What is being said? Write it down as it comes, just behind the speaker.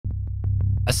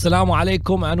Assalamu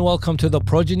alaikum and welcome to the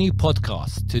Progeny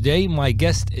Podcast. Today my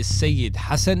guest is Sayyid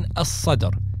Hassan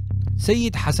Al-Sadr.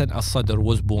 Sayyid Hassan Al-Sadr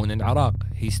was born in Iraq.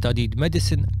 He studied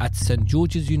medicine at St.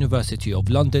 George's University of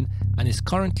London and is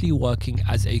currently working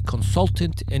as a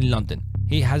consultant in London.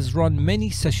 He has run many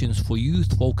sessions for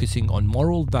youth focusing on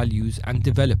moral values and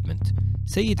development.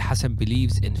 Sayyid Hassan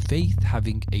believes in faith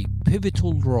having a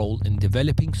pivotal role in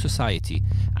developing society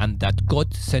and that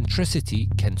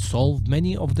God-centricity can solve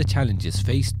many of the challenges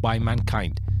faced by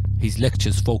mankind. His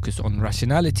lectures focus on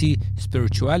rationality,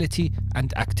 spirituality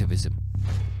and activism.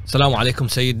 Assalamu alaikum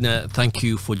Sayyidina, thank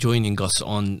you for joining us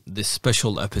on this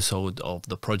special episode of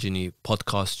the Progeny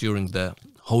Podcast during the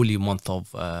holy month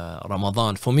of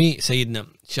Ramadan. For me, Sayyidina,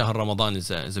 Shahr Ramadan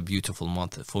is a beautiful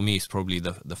month. For me, it's probably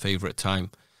the favorite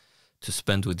time to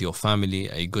spend with your family,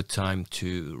 a good time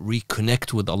to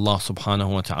reconnect with Allah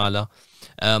subhanahu wa ta'ala.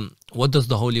 What does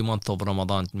the holy month of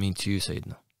Ramadan mean to you,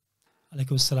 Sayyidina?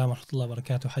 Alaikum assalam wa rahmatullahi wa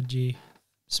barakatuh, Hajji.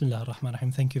 Bismillah ar-Rahman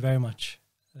ar-Rahim. Thank you very much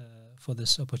for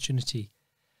this opportunity.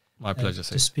 My pleasure,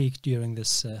 to speak during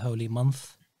this holy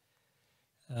month.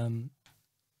 The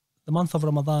month of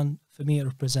Ramadan, for me, it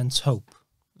represents hope.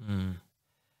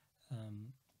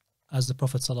 As the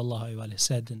Prophet sallallahu alaihi wasallam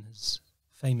said in his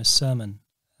famous sermon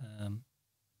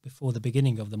before the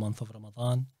beginning of the month of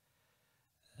Ramadan,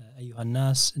 أيها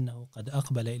الناس إنه قد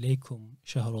أقبل إليكم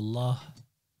شهر الله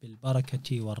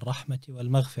بالبركة والرحمة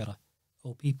والمغفرة.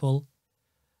 O people,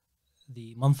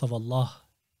 the month of Allah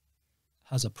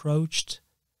has approached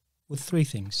with three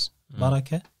things: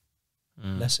 barakah,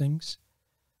 blessings;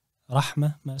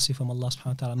 rahmah, mercy from Allah subhanahu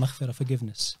wa ta'ala; maghfirah,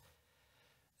 forgiveness.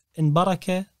 In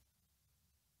barakah,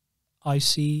 I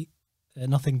see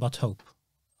nothing but hope.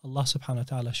 Allah subhanahu wa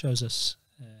ta'ala shows us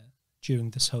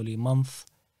during this holy month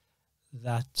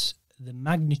that the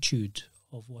magnitude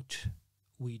of what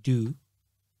we do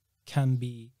can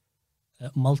be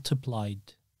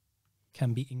multiplied,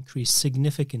 can be increased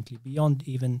significantly beyond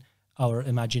even our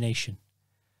imagination.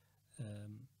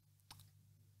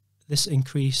 This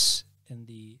increase in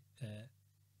the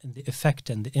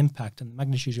effect and the impact and the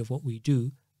magnitude of what we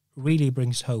do really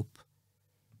brings hope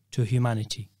to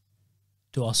humanity,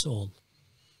 to us all.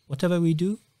 Whatever we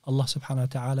do, Allah subhanahu wa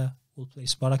ta'ala will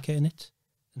place barakah in it.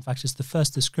 In fact, it's the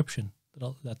first description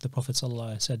that the Prophet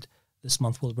sallallahu alaihi wasallam said this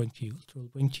month will bring to you. It will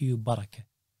bring to you barakah.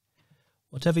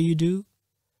 Whatever you do,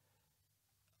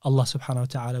 Allah subhanahu wa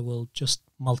ta'ala will just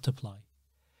multiply.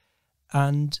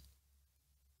 And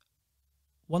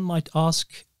one might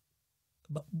ask,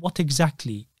 but what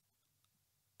exactly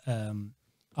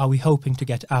are we hoping to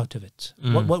get out of it?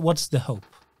 What's the hope?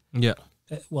 Yeah.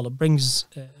 Well, it brings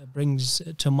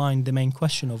to mind the main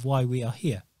question of why we are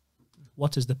here.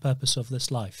 What is the purpose of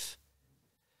this life?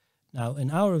 Now,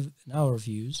 in our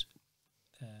views,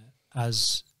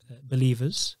 as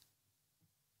believers,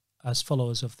 as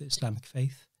followers of the Islamic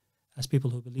faith, as people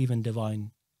who believe in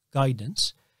divine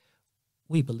guidance,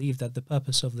 we believe that the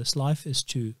purpose of this life is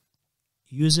to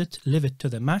use it, live it to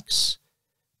the max,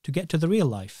 to get to the real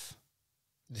life.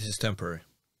 This is temporary.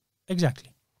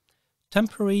 Exactly.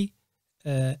 Temporary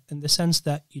in the sense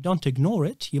that you don't ignore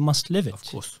it, you must live it. Of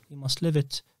course. You must live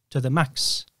it to the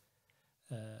max.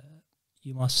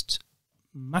 You must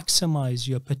maximize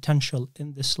your potential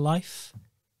in this life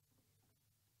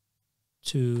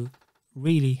to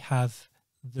really have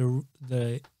the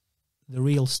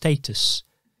real status,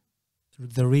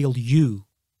 the real you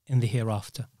in the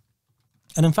hereafter.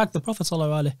 And in fact, the Prophet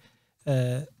ﷺ,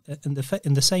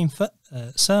 in the same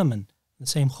sermon, the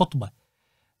same khutbah,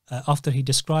 after he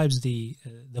describes the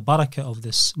barakah of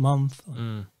this month,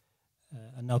 and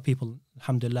now people,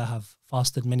 alhamdulillah, have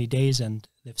fasted many days and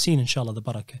they've seen, inshallah, the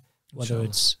barakah, whether inshallah,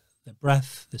 it's the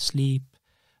breath, the sleep,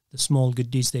 the small good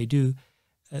deeds they do.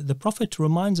 The Prophet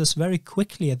reminds us very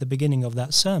quickly at the beginning of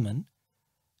that sermon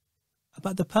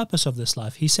about the purpose of this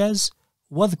life. He says,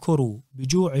 وَاذْكُرُوا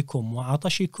بِجُوعِكُمْ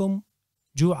وَعَطَشِكُمْ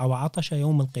جُوعَ وَعَطَشَ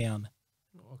يَوْمَ الْقِيَامَةِ.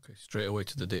 Okay, straight away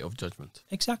to the day of judgment.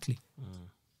 Exactly.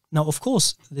 Now, of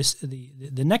course,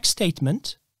 the next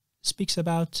statement speaks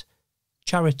about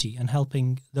charity and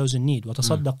helping those in need.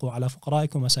 وَتَصَدَّقُوا عَلَى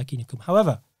فُقَرَائِكُمْ وَمَسَاكِينِكُمْ.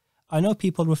 However, I know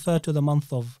people refer to the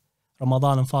month of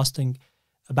Ramadan and fasting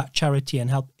about charity and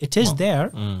help. It is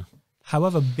there.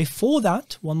 However, before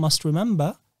that, one must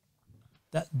remember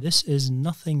that this is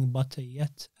nothing but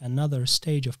yet another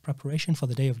stage of preparation for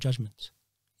the Day of Judgment,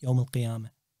 Yawm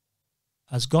al-Qiyamah.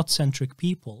 As God-centric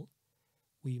people,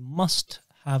 we must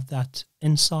have that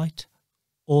insight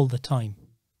all the time,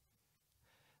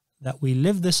 that we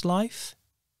live this life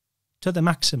to the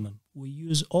maximum. We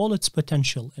use all its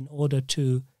potential in order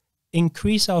to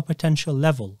increase our potential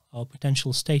level, our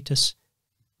potential status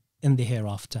in the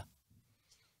hereafter.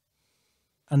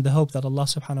 and the hope that Allah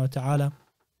subhanahu wa ta'ala,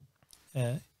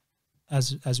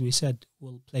 as we said,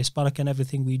 will place barakah in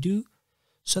everything we do,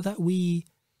 so that we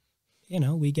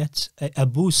get a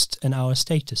boost in our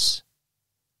status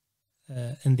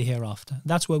in the hereafter.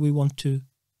 That's where we want to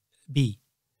be.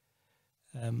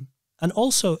 And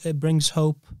also it brings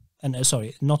hope, and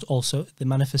the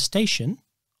manifestation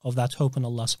of that hope in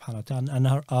Allah subhanahu wa ta'ala,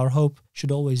 and our hope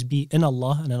should always be in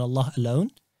Allah and in Allah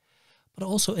alone, but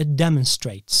also it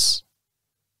demonstrates,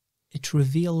 it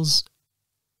reveals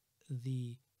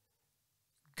the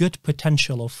good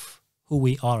potential of who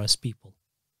we are as people.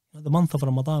 The month of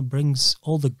Ramadan brings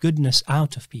all the goodness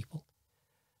out of people.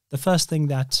 The first thing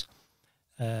that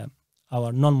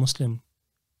our non-Muslim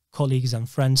colleagues and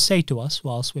friends say to us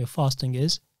whilst we're fasting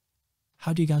is,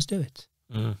 how do you guys do it?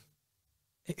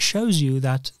 It shows you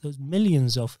that those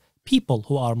millions of people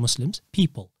who are Muslims,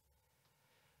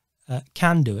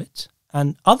 can do it,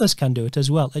 and others can do it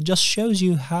as well. It just shows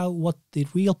you what the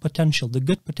real potential, the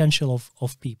good potential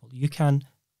of people. You can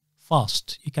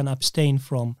fast, you can abstain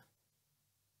from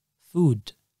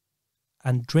food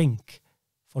and drink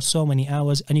for so many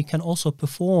hours, and you can also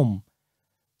perform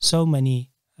so many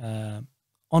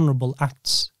honorable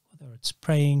acts, whether it's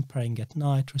praying at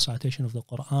night, recitation of the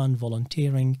Quran,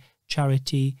 volunteering,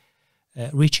 charity,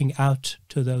 reaching out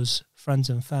to those friends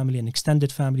and family and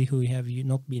extended family who have you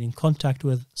not been in contact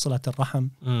with, Salat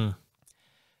al-Rahim,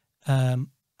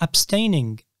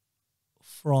 abstaining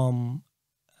from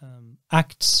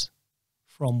acts,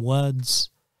 from words,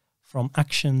 from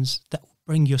actions that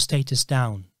bring your status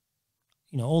down.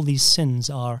 All these sins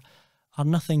are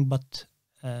nothing but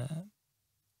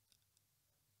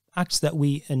acts that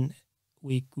we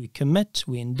commit,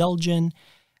 we indulge in,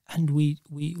 and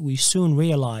we soon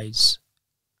realize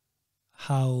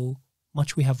how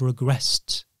much we have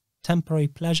regressed. Temporary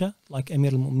pleasure, like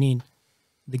Amir al-Mu'mineen,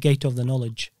 the gate of the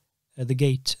knowledge, the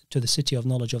gate to the city of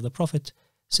knowledge of the Prophet,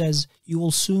 says you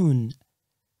will soon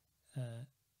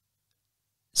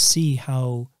see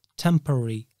how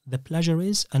temporary the pleasure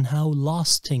is and how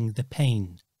lasting the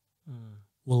pain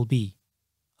will be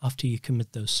after you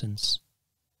commit those sins.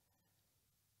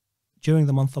 During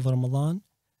the month of Ramadan,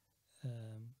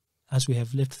 as we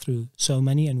have lived through so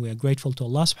many, and we are grateful to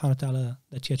Allah subhanahu wa ta'ala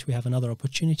that yet we have another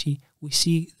opportunity, we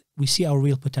see our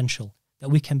real potential, that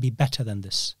we can be better than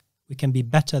this. We can be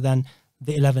better than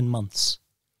the 11 months.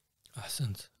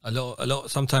 Ahsant. A lot.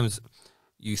 Sometimes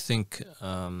you think,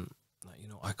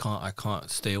 I can't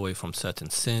stay away from certain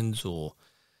sins or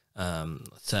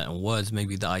certain words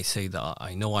maybe that I say that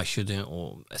I know I shouldn't,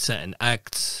 or certain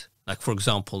acts. Like, for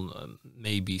example,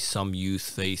 maybe some youth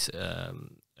face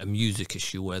a music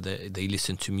issue where they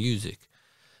listen to music,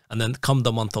 and then come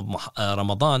the month of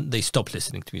Ramadan, they stop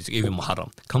listening to music, even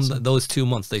Muharram. Those 2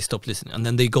 months, they stop listening, and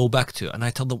then they go back to it. And I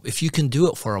tell them, if you can do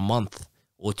it for a month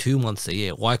or 2 months a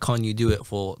year, why can't you do it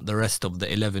for the rest of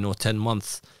the 11 or 10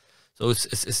 months? So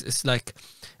it's like,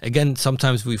 again,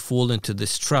 sometimes we fall into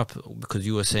this trap, because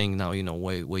you were saying now,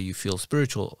 where you feel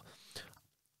spiritual.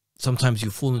 Sometimes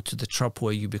you fall into the trap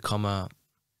where you become a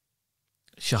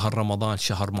Shahr Ramadan,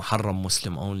 Shahr Muharram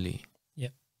Muslim only. Yeah.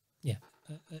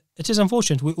 It is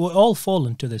unfortunate. We all fall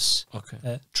into this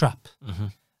trap,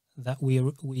 that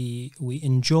we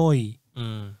enjoy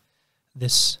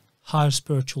this higher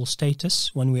spiritual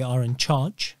status when we are in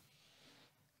charge,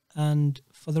 and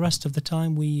for the rest of the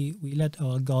time we let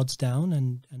our guards down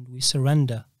and we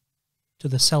surrender to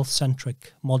the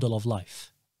self-centric model of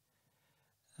life.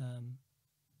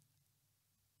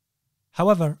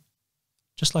 However,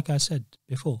 just like I said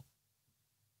before,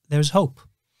 there's hope.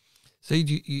 So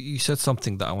you said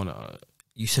something that I want to...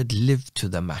 You said live to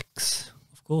the max.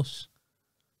 Of course.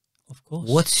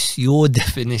 What's your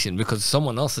definition? Because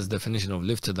someone else's definition of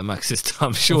live to the max is,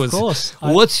 I'm sure. Of course.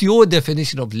 What's your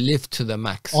definition of live to the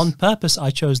max? On purpose,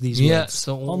 I chose these words. Yeah,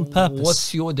 so on purpose.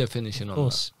 What's your definition on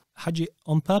that? Haji,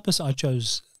 on purpose, I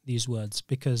chose these words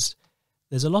because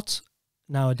there's a lot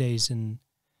nowadays in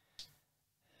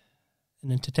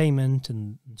entertainment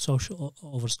and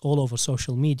all over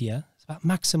social media. It's about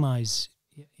maximize,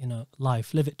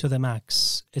 life, live it to the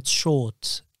max. It's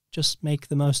short. Just make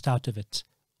the most out of it.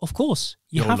 Of course,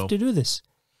 you have to do this,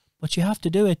 but you have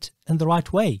to do it in the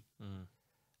right way.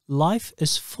 Life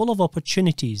is full of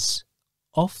opportunities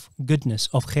of goodness,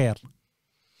 of khair.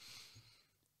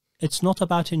 It's not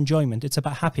about enjoyment, it's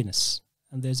about happiness.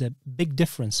 And there's a big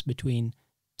difference between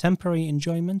temporary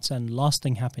enjoyments and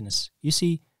lasting happiness. You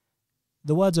see,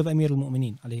 the words of Amir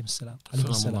al-Mu'mineen, alayhi salam,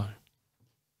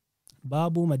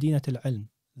 Babu Madinat al-Ilm,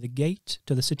 the gate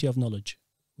to the city of knowledge,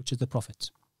 which is the Prophet,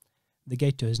 the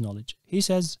gate to his knowledge. He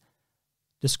says,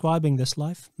 describing this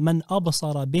life, Man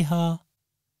absara biha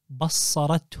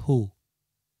bassarathu.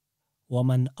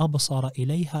 وَمَنْ أَبْصَرَ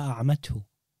إِلَيْهَا أَعْمَتْهُ.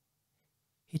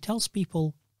 He tells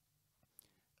people,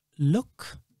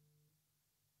 look,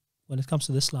 when it comes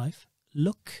to this life,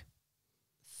 look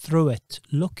through it,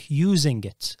 look using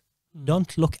it.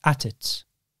 Don't look at it.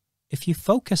 If you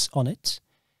focus on it,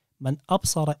 مَنْ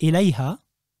أَبْصَرَ إِلَيْهَا,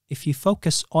 if you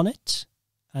focus on it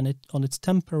and on its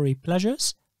temporary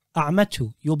pleasures,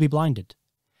 أَعْمَتْهُ, you'll be blinded.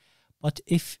 But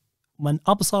if مَنْ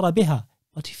أَبْصَرَ بِهَا,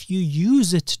 but if you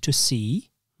use it to see,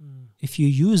 if you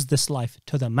use this life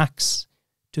to the max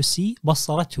to see,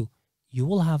 بَصَّرَتْهُ, you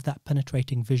will have that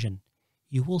penetrating vision.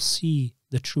 You will see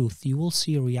the truth. You will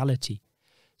see reality.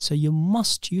 So you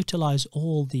must utilize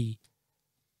all the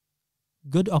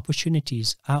good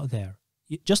opportunities out there.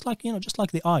 Just like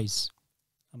the eyes.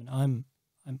 I mean,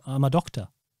 I'm a doctor,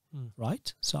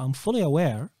 right? So I'm fully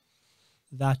aware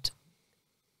that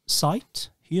sight,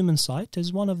 human sight,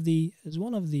 is one of the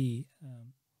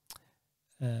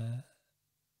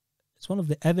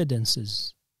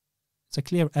evidences. It's a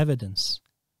clear evidence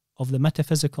of the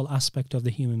metaphysical aspect of the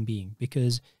human being,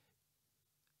 because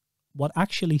what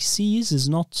actually sees is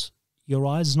not your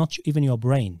eyes, is not even your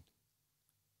brain.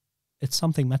 It's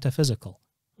something metaphysical,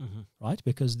 right?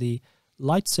 Because the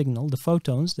light signal, the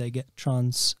photons, they get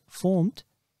transformed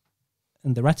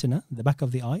in the retina, the back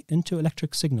of the eye, into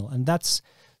electric signal. And that's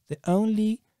the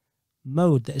only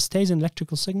mode that stays in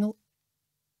electrical signal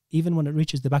even when it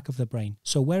reaches the back of the brain.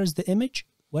 So where is the image?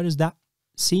 Where is that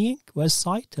seeing? Where's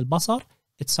sight? Al-basar?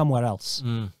 It's somewhere else.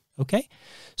 Okay?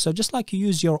 So just like you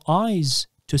use your eyes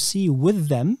to see with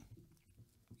them,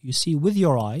 you see with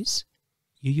your eyes,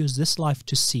 you use this life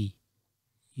to see.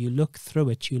 You look through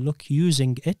it, you look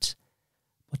using it,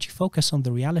 but you focus on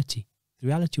the reality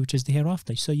which is the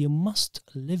hereafter. So you must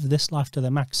live this life to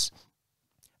the max.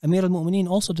 Amir al-Mu'mineen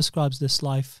also describes this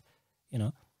life,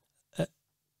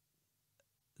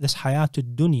 this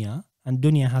hayatud dunya, and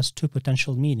dunya has two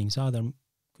potential meanings. Either it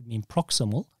could mean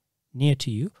proximal, near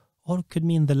to you, or it could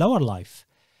mean the lower life.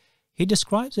 He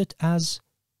describes it as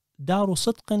daru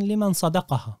sidqin liman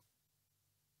sadaqaha.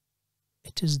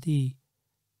 It is the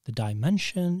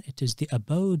dimension, it is the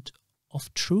abode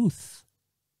of truth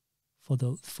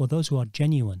for those who are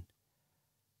genuine.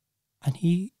 And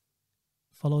he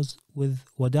follows with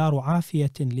وَدَارُ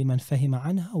عَافِيَةٍ لِمَنْ فَهِمَ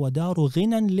عَنْهَا وَدَارُ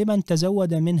غِنًى لِمَنْ تَزَوَّدَ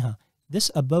مِنْهَا. This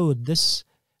abode, this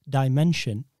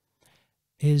dimension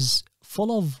is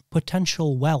full of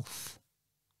potential wealth.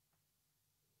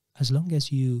 As long as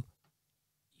you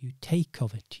take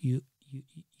of it, you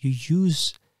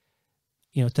use,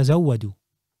 تزودوا,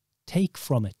 take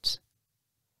from it,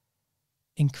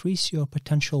 increase your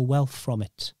potential wealth from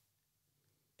it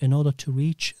in order to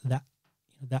reach that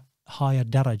higher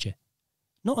daraja.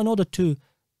 Not in order to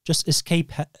just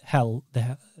escape hell,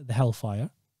 the hellfire.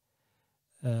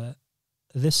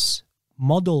 This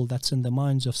model that's in the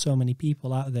minds of so many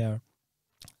people out there,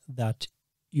 that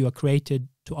you are created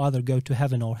to either go to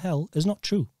heaven or hell, is not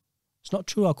true. It's not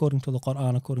true according to the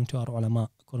Quran, according to our ulama,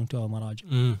 according to our maraj.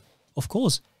 Of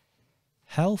course,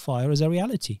 hellfire is a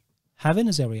reality. Heaven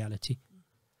is a reality.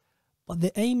 But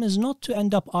the aim is not to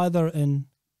end up either in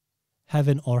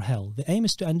heaven or hell. The aim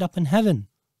is to end up in heaven.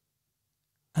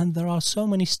 And there are so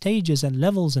many stages and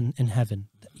levels in heaven.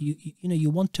 You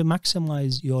want to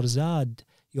maximize your zad,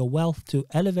 your wealth, to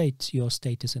elevate your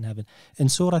status in heaven. In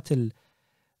Surah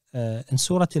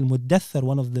Al-Muddathir,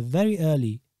 one of the very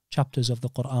early chapters of the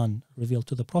Quran revealed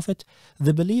to the Prophet,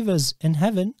 the believers in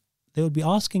heaven, they would be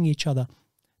asking each other,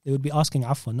 they would be asking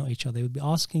not each other, they would be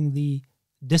asking the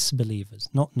disbelievers,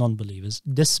 not non-believers,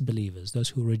 disbelievers, those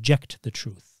who reject the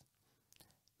truth.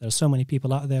 There are so many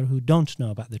people out there who don't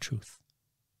know about the truth.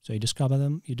 So you describe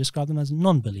them as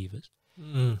non-believers.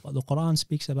 But the Quran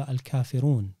speaks about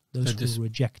al-kafirun, those who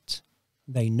reject.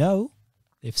 They know,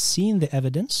 they've seen the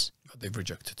evidence, but they've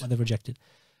rejected.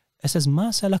 It says, مَا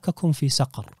سَلَكَكُمْ فِي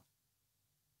سَقَرٍ.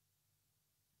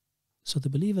 So the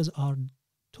believers are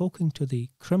talking to the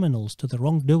criminals, to the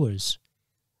wrongdoers.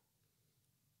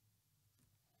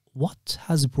 What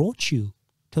has brought you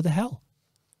to the hell?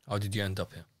 How did you end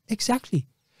up here? Exactly.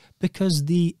 Because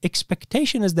the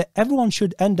expectation is that everyone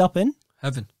should end up in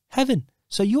heaven.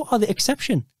 So you are the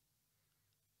exception.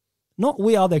 Not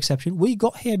we are the exception. We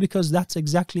got here because that's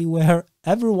exactly where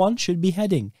everyone should be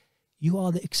heading. You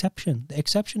are the exception. The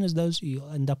exception is those who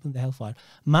end up in the hellfire.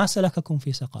 مَا سَلَكَكُمْ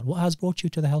فِي سَقَرٍ. What has brought you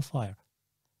to the hellfire?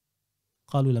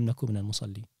 قَالُوا لَمْ نَكُ مِنَ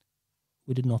الْمُصَلِّينَ.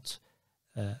 We did not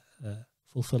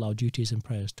fulfill our duties and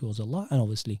prayers towards Allah, and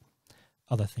obviously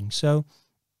other things. So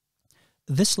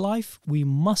this life, we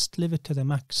must live it to the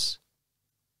max,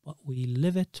 but we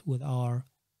live it with our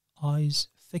eyes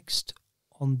fixed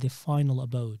on the final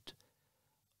abode,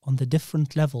 on the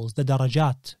different levels, the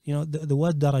darajat. You know, the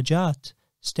word darajat,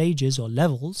 stages or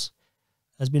levels,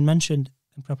 has been mentioned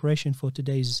in preparation for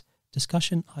today's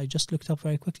discussion. I just looked up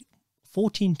very quickly.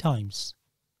 14 times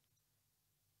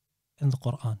in the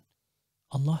Quran.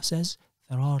 Allah says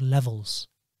there are levels.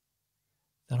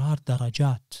 There are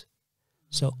darajat.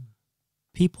 So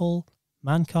people,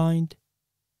 mankind,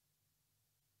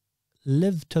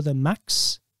 live to the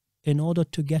max in order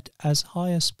to get as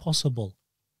high as possible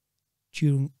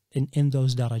in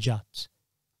those darajat.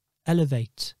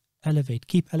 Elevate,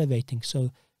 keep elevating.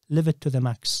 So live it to the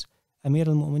max. Amir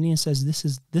al-Mu'mineen says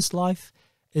this life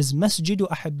is masjidu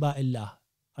ahibba'illah.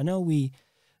 I know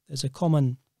there's a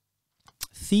common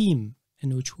theme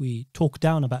in which we talk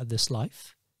down about this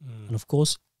life. And of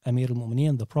course, Amir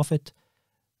al-Mu'mineen, the Prophet,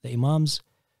 the Imams,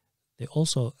 they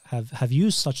also have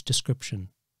used such descriptions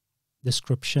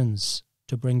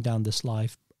to bring down this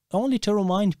life, only to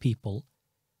remind people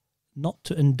not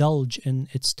to indulge in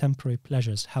its temporary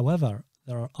pleasures. However,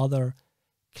 there are other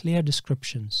clear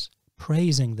descriptions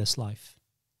praising this life,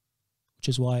 which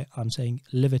is why I'm saying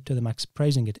live it to the max,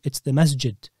 praising it. It's the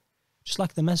masjid. Just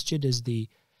like the masjid is the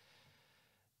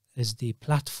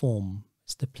platform,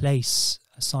 it's the place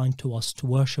assigned to us to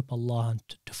worship Allah and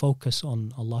to focus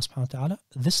on Allah subhanahu wa ta'ala.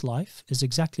 This life is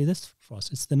exactly this for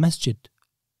us. It's the masjid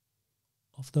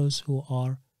of those who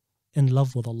are in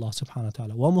love with Allah subhanahu wa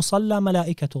ta'ala. وَمُصَلَّى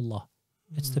مَلَائِكَةُ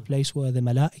It's the place where the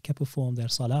malaika perform their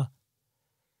salah.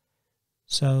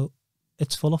 So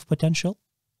it's full of potential.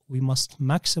 We must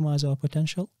maximize our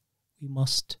potential. We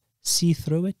must see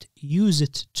through it, use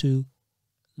it to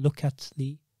look at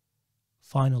the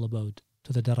final abode,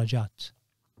 to the darajat,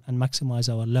 and maximize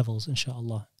our levels,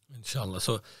 inshallah. Inshallah.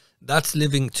 So that's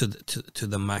living to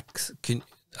the max.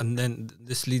 And then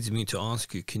this leads me to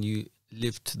ask you, can you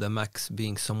live to the max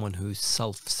being someone who's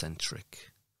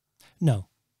self-centric? No.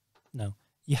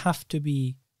 You have to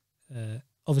be,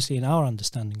 obviously in our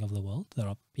understanding of the world, there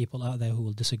are people out there who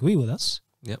will disagree with us.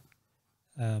 Yep.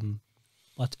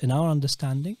 But in our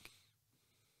understanding,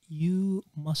 you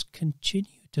must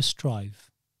continue to strive.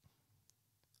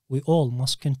 We all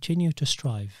must continue to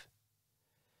strive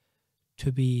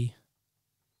to be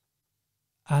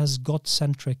as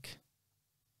God-centric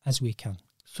as we can.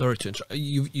 Sorry to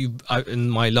interrupt. In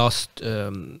my last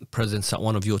presence at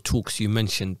one of your talks, you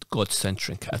mentioned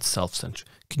God-centric and self-centric.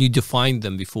 Can you define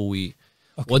them before we...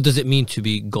 Okay. What does it mean to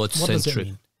be God-centric? What does it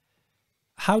mean?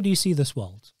 How do you see this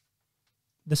world?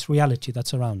 This reality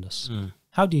that's around us?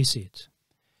 How do you see it?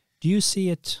 Do you see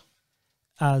it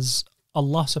as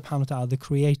Allah subhanahu wa ta'ala, the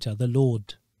creator, the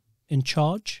Lord, in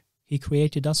charge? He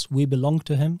created us. We belong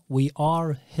to him. We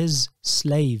are his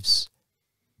slaves.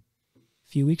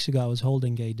 A few weeks ago, I was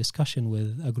holding a discussion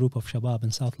with a group of shabab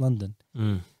in South London.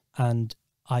 And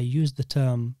I used the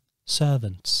term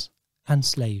servants and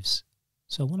slaves.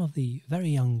 So one of the very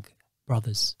young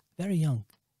brothers, very young,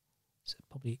 so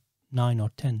probably 9 or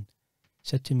 10,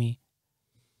 said to me,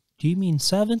 "Do you mean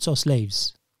servants or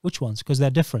slaves? Which ones? Because they're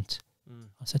different."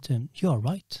 I said to him, "You are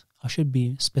right. I should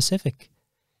be specific.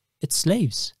 It's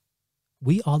slaves.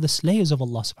 We are the slaves of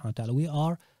Allah subhanahu wa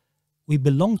ta'ala. We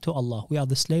belong to Allah. We are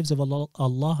the slaves of Allah,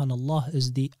 and Allah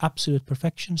is the absolute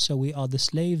perfection. So we are the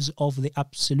slaves of the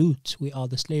absolute. We are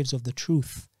the slaves of the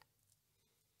truth."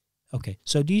 Okay,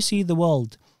 so do you see the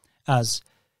world as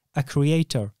a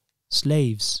creator,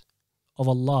 slaves of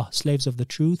Allah, slaves of the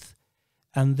truth,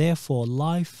 and therefore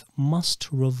life must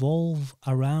revolve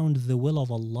around the will of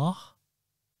Allah?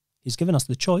 He's given us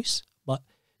the choice, but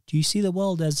do you see the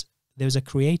world as there's a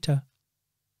creator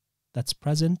that's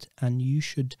present, and you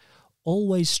should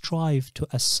always strive to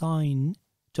align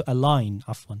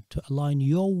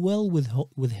your will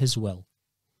with his will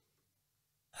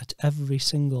at every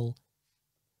single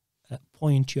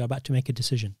point you're about to make a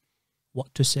decision.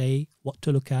 What to say, what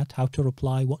to look at, how to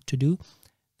reply, what to do.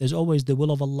 There's always the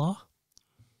will of Allah,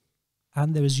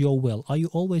 and there is your will. Are you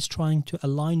always trying to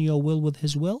align your will with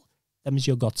his will? That means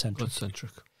you're God-centric.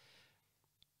 God-centric.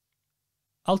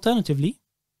 Alternatively,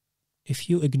 if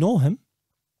you ignore him,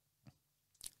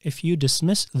 if you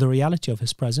dismiss the reality of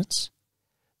his presence,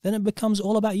 then it becomes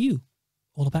all about you,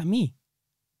 all about me,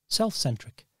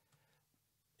 self-centric.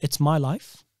 It's my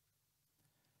life.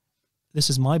 This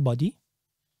is my body.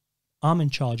 I'm in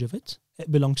charge of it.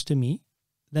 It belongs to me.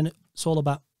 Then it's all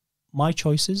about my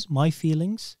choices, my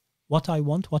feelings, what I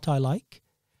want, what I like.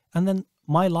 And then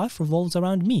my life revolves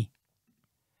around me.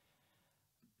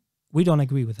 We don't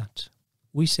agree with that.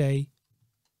 We say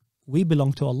we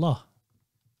belong to Allah.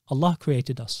 Allah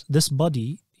created us. This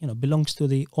body, belongs to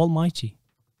the Almighty,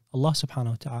 Allah subhanahu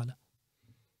wa ta'ala.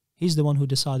 He's the one who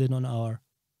decided on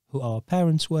who our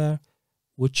parents were,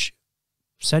 which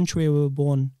century we were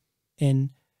born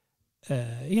in,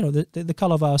 the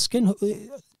color of our skin.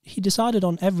 He decided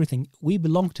on everything. We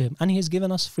belong to him, and he has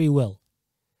given us free will.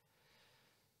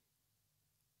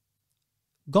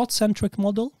 God-centric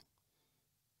model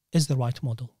is the right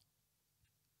model.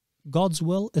 God's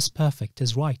will is perfect,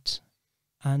 is right.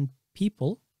 And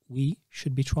people, we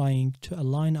should be trying to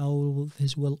align our will with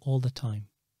his will all the time.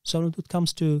 So when it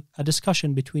comes to a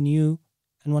discussion between you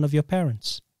and one of your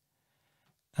parents,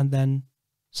 and then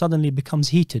suddenly becomes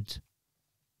heated,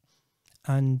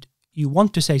 and you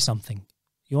want to say something.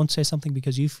 You want to say something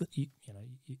because you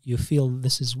feel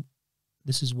this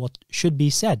is what should be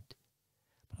said.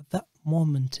 But at that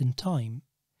moment in time,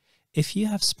 if you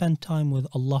have spent time with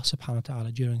Allah subhanahu wa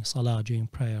ta'ala during salah, during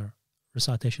prayer,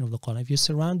 recitation of the Quran, if you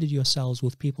surrounded yourselves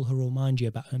with people who remind you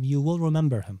about him, you will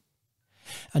remember him.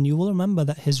 And you will remember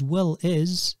that his will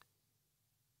is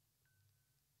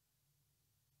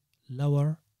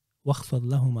lower وَاخْفِضْ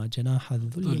لَهُمَا جَنَاحَ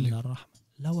الذُّلِّ مِنَ الرَّحْمَةِ.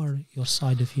 Lower your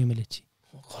side of humility.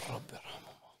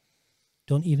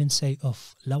 Don't even say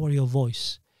off. Lower your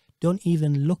voice. Don't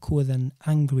even look with an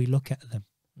angry look at them.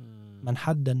 من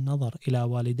حد النظر إلى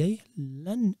والديه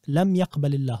لم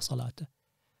يقبل الله صلاته.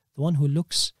 The one who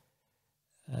looks,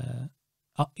 the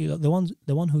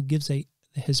one who gives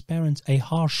his parents a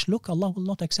harsh look, Allah will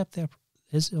not accept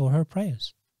his or her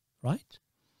prayers, right?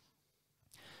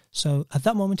 So at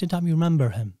that moment in time, you remember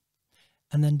him,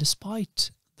 and then despite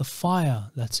the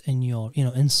fire that's in your,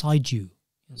 inside you,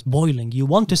 it's boiling. You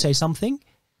want to say something,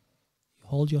 you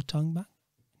hold your tongue back,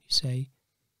 you say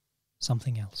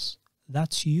something else.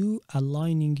 That's you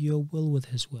aligning your will with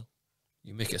his will.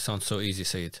 You make it sound so easy,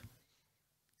 Sayyid.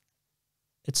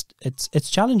 It's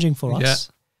challenging for us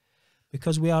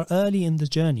because we are early in the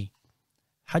journey.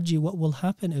 Haji, what will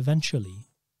happen eventually,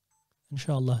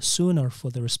 inshallah, sooner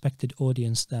for the respected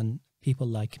audience than people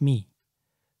like me,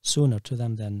 sooner to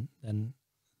them than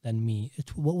me.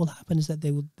 What will happen is that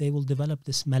they will develop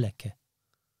this malakah.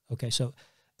 Okay, so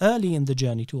early in the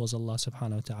journey towards Allah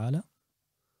subhanahu wa ta'ala,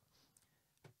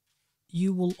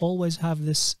 you will always have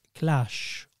this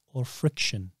clash or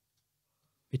friction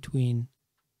between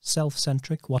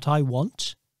self-centric, what I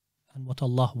want, and what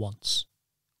Allah wants,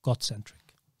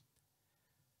 God-centric.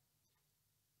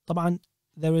 طبعا,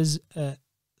 there is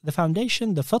the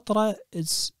foundation, the fitrah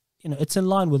is, it's in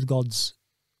line with God's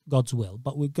will,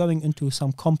 but we're going into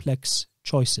some complex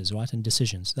choices, right, and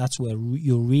decisions. That's where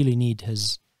you really need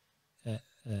his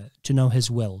to know his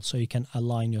will, so you can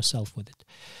align yourself with it.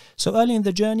 So early in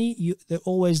the journey, there's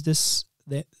always this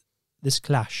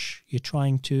clash. You're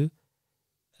trying to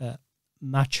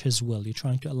match his will. You're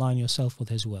trying to align yourself with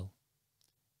his will.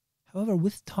 However,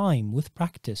 with time, with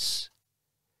practice,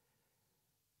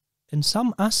 in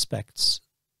some aspects,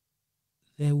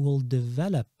 they will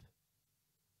develop.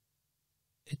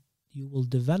 You will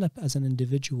develop as an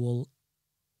individual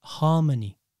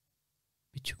harmony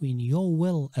between your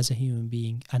will as a human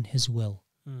being and his will.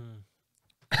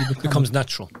 It becomes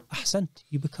natural. Ahsant,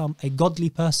 you become a godly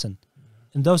person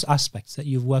in those aspects that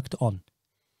you've worked on.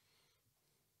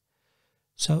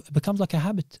 So it becomes like a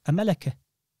habit, a malakah.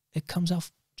 It comes out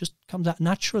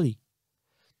naturally,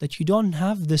 that you don't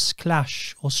have this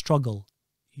clash or struggle.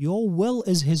 Your will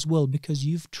is his will because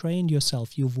you've trained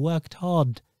yourself, you've worked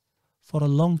hard for a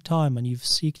long time, and you've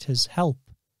sought his help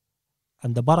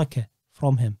and the barakah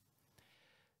from him.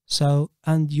 So,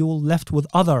 and you're left with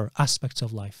other aspects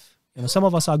of life. Some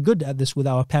of us are good at this with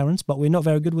our parents, but we're not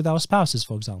very good with our spouses,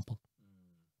 for example.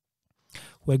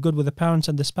 We're good with the parents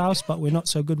and the spouse, but we're not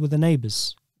so good with the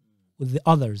neighbors, with the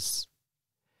others.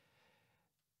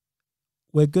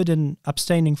 We're good in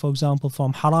abstaining, for example,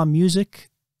 from haram music,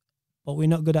 but we're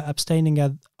not good at abstaining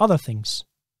at other things,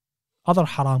 other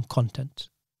haram content.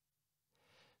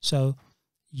 So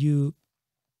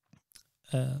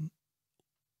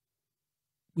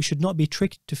we should not be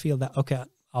tricked to feel that, okay,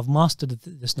 I've mastered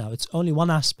this now. It's only one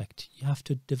aspect you have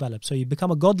to develop. So you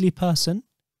become a godly person,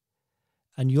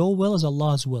 and your will is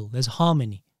Allah's will. There's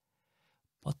harmony.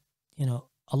 But,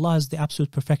 Allah is the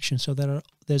absolute perfection. So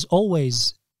there's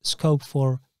always scope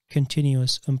for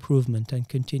continuous improvement and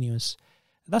continuous.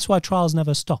 That's why trials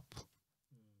never stop.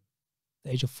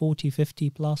 The age of 40, 50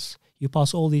 plus, you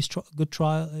pass all these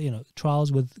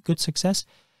trials with good success,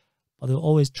 but there are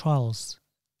always trials.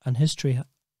 And history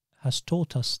has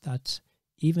taught us that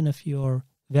even if you're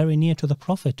very near to the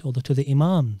Prophet or to the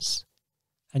Imams,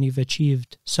 and you've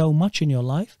achieved so much in your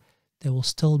life, there will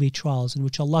still be trials in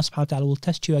which Allah subhanahu wa ta'ala will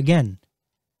test you again.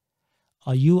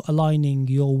 Are you aligning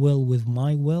your will with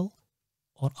my will,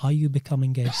 or are you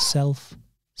becoming a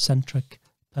self-centric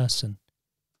person?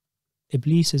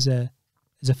 Iblis is a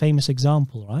famous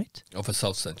example, right? Of a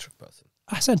self-centric person.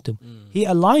 أحسنتم. He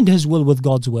aligned his will with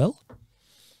God's will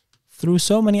through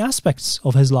so many aspects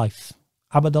of his life.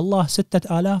 عبد الله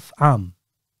 6000 عام.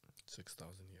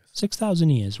 6,000 years. 6,000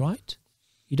 years, right?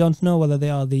 You don't know whether they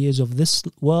are the years of this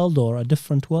world or a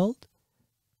different world.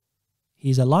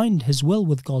 He's aligned his will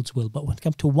with God's will. But when it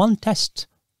comes to one test,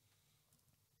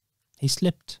 he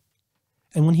slipped.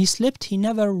 And when he slipped, he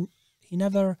never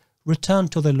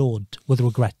returned to the Lord with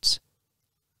regrets.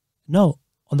 No,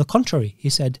 on the contrary, he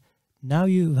said, now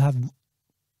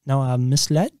I'm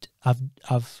misled,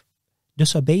 I've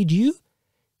disobeyed you,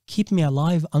 keep me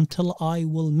alive until I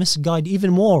will misguide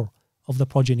even more of the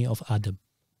progeny of Adam.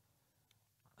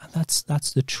 And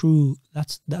that's the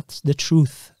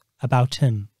truth about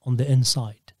him on the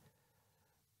inside.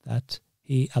 That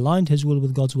he aligned his will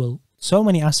with God's will, so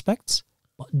many aspects,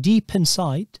 but deep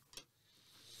inside,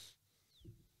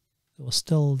 there was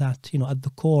still that, at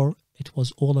the core, it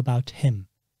was all about him,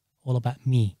 all about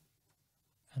me.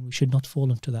 And we should not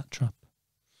fall into that trap.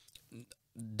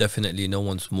 Definitely no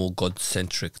one's more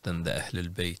God-centric than the Ahl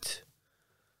al-Bayt.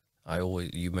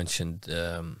 You mentioned,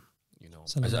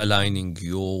 as aligning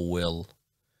your will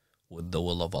with the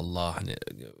will of Allah, and it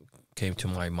came to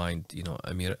my mind,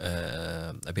 Amir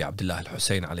Abi Abdullah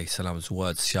al-Hussein alayhi salam's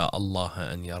words, Sha Allah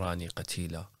an yarani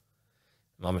qatila.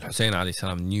 Imam al-Hussein alayhi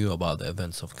salam knew about the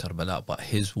events of Karbala, but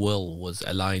his will was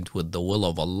aligned with the will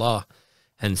of Allah,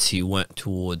 hence he went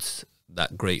towards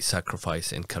that great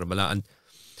sacrifice in Karbala. And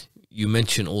you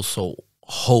mentioned also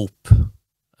hope,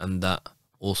 and that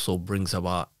also brings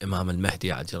about Imam Al-Mahdi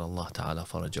ajalallah ta'ala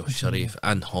farajahu sharif,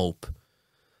 and hope.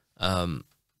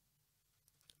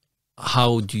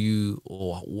 How do you,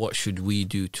 or what should we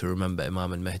do to remember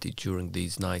Imam Al-Mahdi during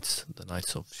these nights, the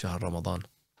nights of Shahr Ramadan?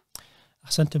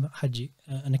 Ahsantum Haji,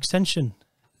 an extension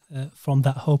from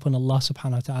that hope in Allah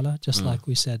subhanahu wa ta'ala, just like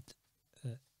we said,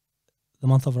 the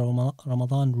month of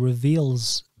Ramadan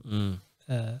reveals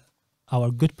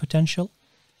our good potential.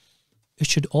 It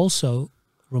should also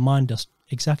remind us,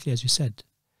 exactly as you said,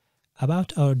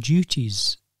 about our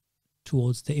duties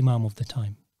towards the Imam of the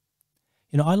time.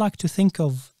 I like to think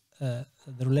of the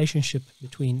relationship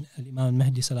between Imam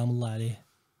Al-Mahdi salamullah alayh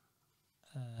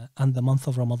and the month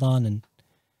of Ramadan in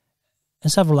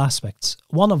several aspects.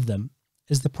 One of them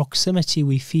is the proximity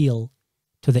we feel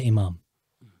to the Imam.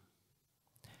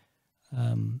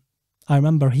 I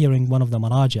remember hearing one of the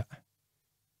maraja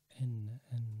in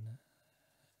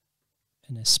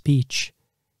a speech.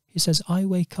 He says, when I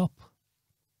wake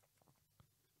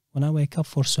up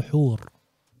for suhoor,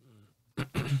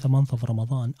 the month of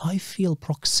Ramadan, I feel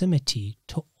proximity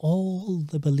to all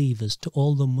the believers, to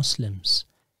all the Muslims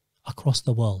across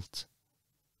the world.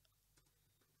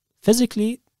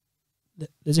 Physically,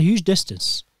 there's a huge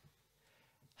distance.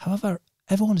 However,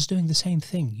 everyone is doing the same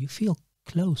thing. You feel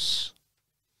close.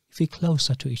 You feel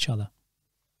closer to each other.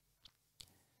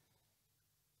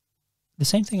 The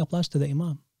same thing applies to the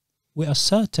Imam. We are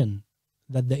certain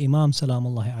that the Imam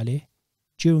salamullahi alayhi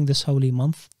during this holy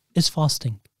month is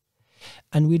fasting.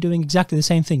 And we're doing exactly the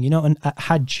same thing. And at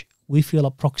Hajj, we feel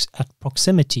at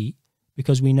proximity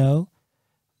because we know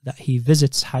that he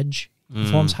visits Hajj,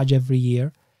 performs Hajj every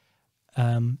year.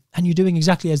 And you're doing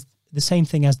exactly the same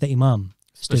thing as the Imam.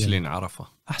 Especially in Arafah.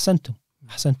 Ahsantum.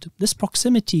 This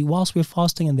proximity, whilst we're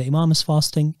fasting and the Imam is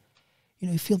fasting,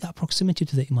 you feel that proximity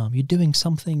to the Imam. You're doing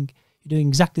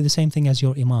exactly the same thing as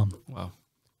your Imam. Wow.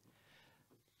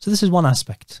 So this is one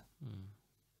aspect.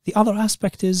 The other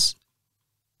aspect is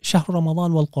Shahr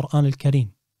Ramadan wal Quran al-Kareem.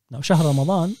 Now, Shahr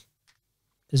Ramadan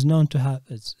is known to have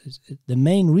the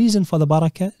main reason for the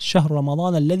barakah. Shahr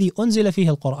Ramadan alladhi unzila fihi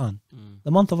al-Quran. The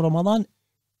month of Ramadan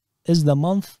is the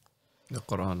month the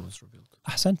Quran was revealed.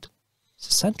 Ahsant. It's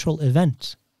a central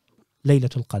event,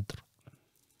 Laylatul Qadr.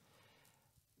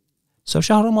 So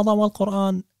Shahr Ramadan wal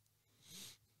Quran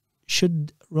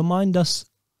should remind us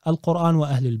Al-Quran wa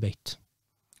Ahlul Bayt.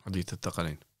 Hadith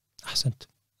al-Thaqalain. Ahsant.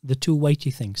 The two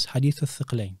weighty things, Hadith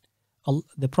al-Thaqalain.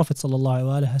 The Prophet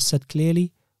ﷺ has said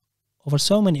clearly over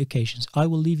so many occasions, I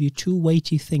will leave you two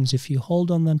weighty things. If you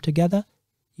hold on them together,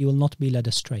 you will not be led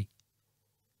astray.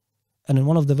 And in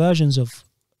one of the versions of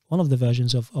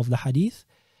the Hadith,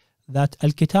 that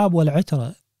Al-Kitab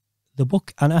wal-Itra, the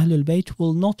book and Ahlul Bayt,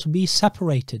 will not be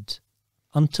separated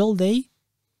until they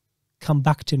come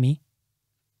back to me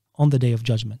on the Day of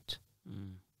Judgment.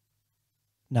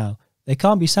 Now, they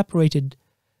can't be separated.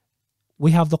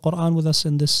 We have the Quran with us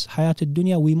in this Hayat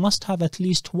al-Dunya. We must have at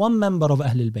least one member of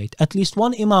Ahlul Bayt, at least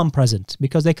one Imam present,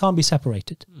 because they can't be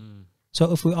separated.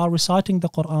 So if we are reciting the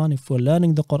Quran, if we're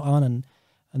learning the Quran,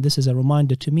 and this is a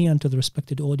reminder to me and to the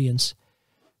respected audience,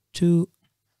 to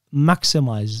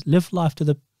maximize, live life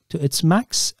to to its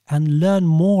max and learn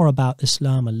more about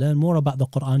Islam and learn more about the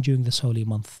Quran during this holy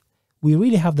month. We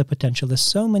really have the potential. There's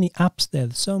so many apps there,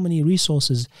 there's so many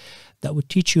resources that would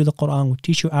teach you the Quran, would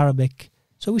teach you Arabic.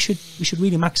 So we should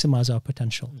really maximize our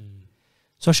potential.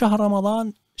 So Shahr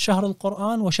Ramadan, Shahr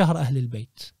al-Quran wa Shahr Ahl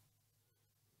al-Bayt.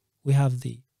 We have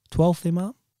the 12th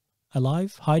Imam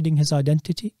alive, hiding his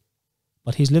identity,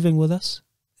 but he's living with us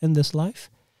in this life.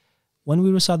 When we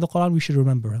recite the Quran, we should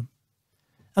remember him.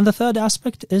 And the third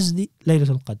aspect is the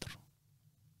Laylatul Qadr.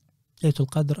 Laylatul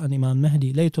Qadr and Imam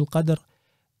Mahdi. Laylatul Qadr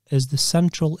is the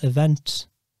central event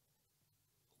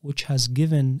which has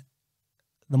given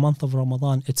the month of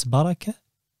Ramadan its barakah.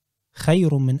 خير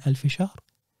من ألف شهر.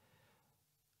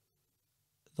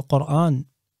 The Quran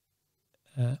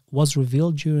was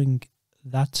revealed during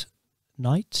that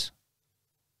night.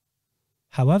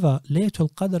 However,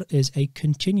 Laylatul Qadr is a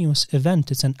continuous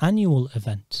event. It's an annual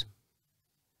event.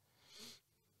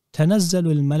 تنزل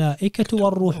الملائكة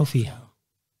والروح فيها.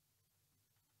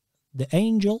 The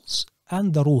angels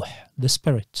and the ruh, the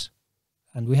spirit.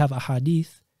 And we have a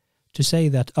hadith to say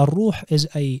that a ruh is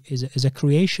a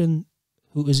creation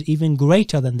who is even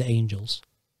greater than the angels.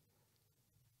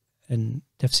 In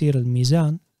Tafsir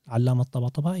al-Mizan, Allama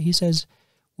al-Tabatabai, he says,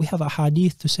 we have a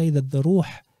hadith to say that the ruh,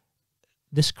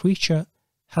 this creature,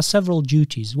 has several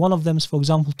duties. One of them is, for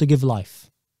example, to give life.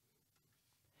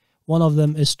 One of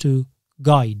them is to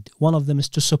guide. One of them is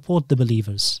to support the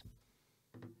believers.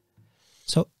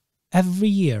 So every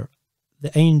year,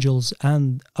 the angels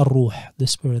and Ar-Ruh, the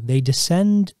spirit, they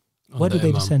descend. Where do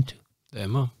they descend to? The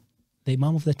Imam. The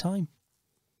Imam of the time.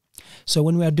 So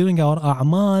when we are doing our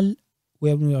a'mal,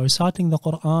 when we are reciting the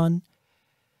Quran,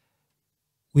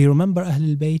 we remember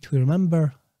Ahlul Bayt, we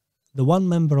remember the one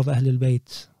member of Ahlul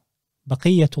Bayt,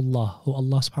 Baqiyatullah, who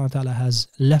Allah subhanahu wa ta'ala has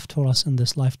left for us in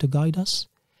this life to guide us.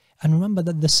 And remember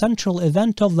that the central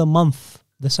event of the month,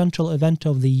 the central event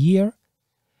of the year,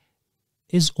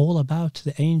 is all about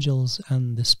the angels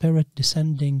and the Spirit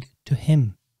descending to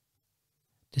Him,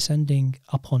 descending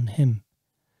upon Him,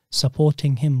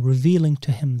 supporting Him, revealing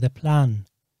to Him the plan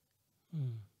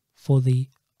for the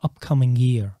upcoming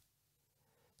year,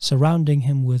 surrounding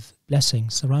Him with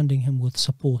blessings, surrounding Him with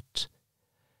support.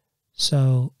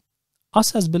 So,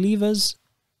 us as believers,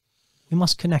 we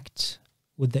must connect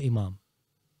with the Imam.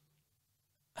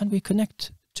 And we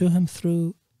connect to him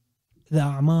through the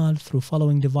a'mal, through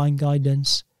following divine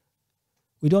guidance.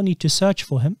 We don't need to search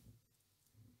for him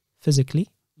physically.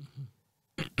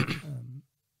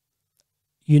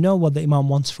 You know what the Imam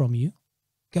wants from you.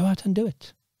 Go out and do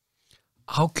it.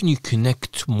 How can you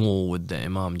connect more with the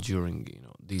Imam during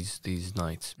these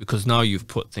nights? Because now you've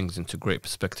put things into great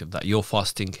perspective, that you're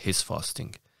fasting, he's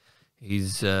fasting.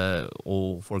 He's,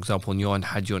 or for example, you're on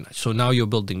Hajj. So now you're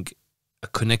building a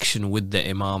connection with the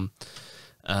Imam,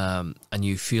 and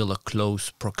you feel a close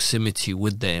proximity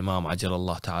with the Imam,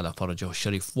 Ajalallah Ta'ala Farajahu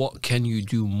Sharif. What can you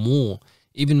do more,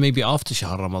 even maybe after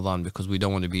Shahr Ramadan? Because I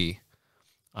don't want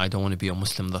to be a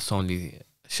Muslim that's only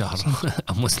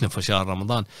a Muslim for Shahr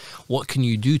Ramadan. What can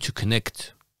you do to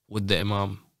connect with the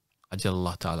Imam,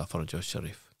 Ajalallah Ta'ala Farajahu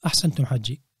Sharif? Ahsantum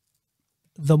Haji.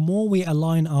 The more we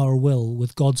align our will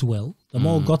with God's will, the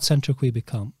more God-centric we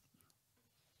become.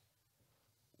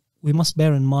 We must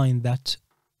bear in mind that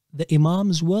the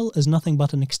Imam's will is nothing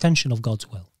but an extension of God's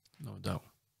will. No doubt.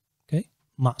 Okay?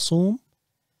 Ma'soom,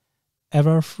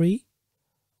 ever free,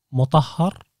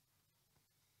 mutahhar,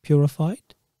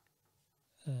 purified,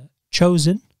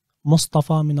 chosen,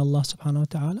 Mustafa min Allah subhanahu wa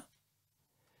ta'ala.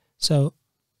 So,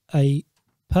 a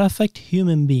perfect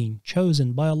human being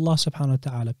chosen by Allah subhanahu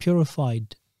wa ta'ala,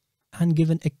 purified and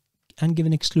given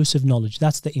exclusive knowledge.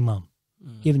 That's the Imam.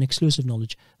 Given exclusive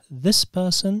knowledge. This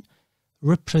person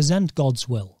represents God's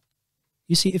will.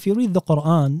 You see, if you read the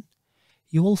Quran,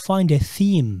 you will find a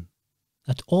theme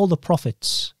that all the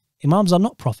prophets, Imams are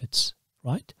not prophets,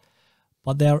 right?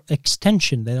 But they are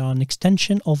an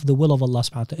extension of the will of Allah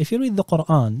subhanahu wa ta'ala. If you read the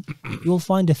Quran, you will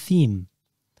find a theme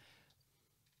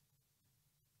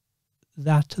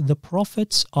that the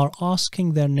prophets are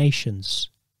asking their nations,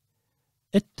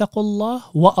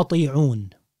 ittaqullah wa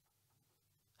ati'un.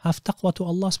 Have taqwa to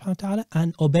Allah subhanahu wa ta'ala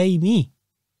and obey me.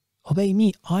 Obey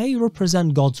me. I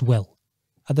represent God's will.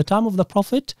 At the time of the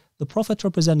Prophet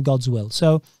represents God's will.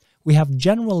 So we have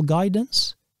general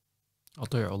guidance.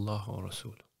 Ati'u Allah wa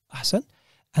Rasul. Ahsan.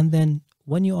 And then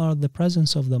when you are in the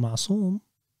presence of the Ma'soom,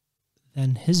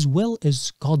 then his will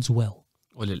is God's will.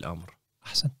 Ulil Amr.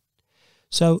 Ahsan.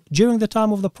 So during the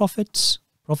time of the prophets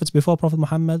before Prophet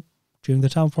Muhammad, during the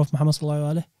time of Prophet Muhammad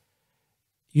sallallahu alaihi,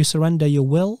 you surrender your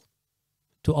will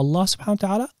to Allah subhanahu wa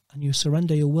ta'ala and you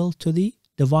surrender your will to the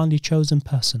divinely chosen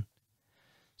person.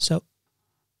 So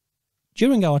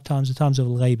during our times, the times of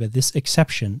Al-Ghaiba, this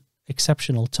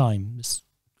exceptional time, this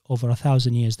over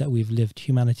 1,000 years that we've lived,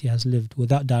 humanity has lived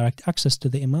without direct access to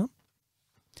the Imam,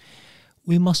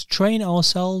 we must train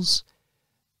ourselves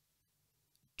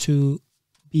to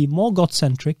be more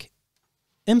God-centric,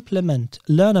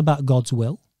 learn about God's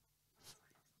will,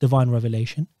 divine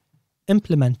revelation,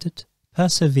 implement it,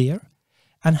 persevere,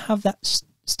 and have that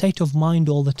state of mind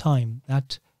all the time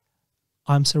that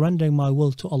I'm surrendering my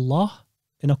will to Allah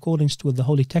in accordance with the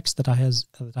holy text that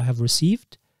I have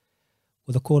received,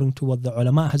 with according to what the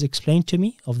ulama has explained to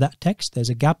me of that text. There's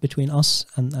a gap between us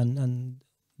and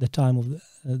the time of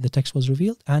the text was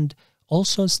revealed. And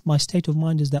also my state of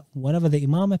mind is that whenever the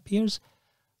Imam appears,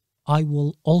 I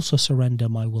will also surrender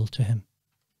my will to him.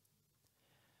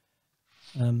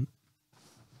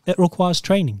 It requires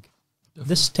training.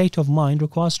 This state of mind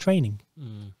requires training.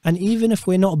 And even if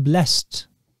we're not blessed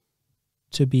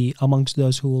to be amongst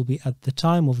those who will be at the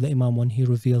time of the Imam when he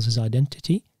reveals his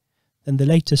identity, then the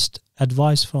latest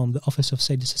advice from the office of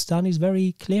Sayyid Sistani is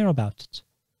very clear about it.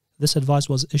 This advice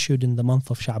was issued in the month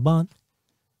of Sha'ban,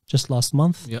 just last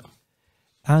month. Yeah.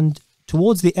 And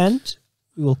towards the end,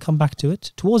 we will come back to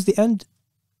it. Towards the end,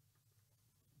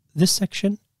 this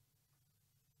section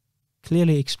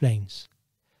clearly explains,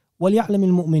 وَلْيَعْلَمِ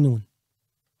الْمُؤْمِنُونَ,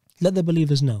 let the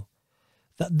believers know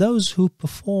that those who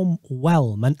perform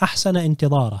well, مَنْ أَحْسَنَ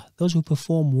انْتِظَارَهُ, those who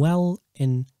perform well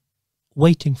in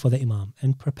waiting for the Imam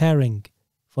and preparing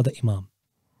for the Imam,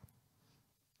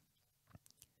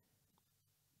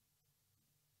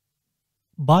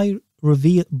 by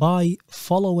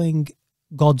following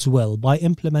God's will, by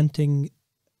implementing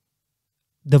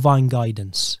divine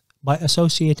guidance, by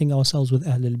associating ourselves with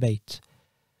Ahlul Bayt,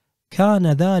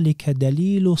 كان ذلك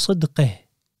دليل صدقه,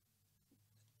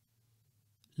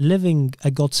 living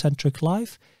a God-centric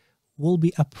life will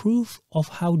be a proof of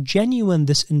how genuine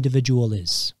this individual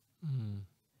is.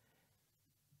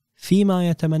 فيما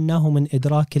يتمناه من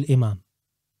إدراك الإمام.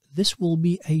 This will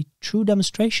be a true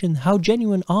demonstration. How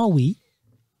genuine are we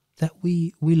that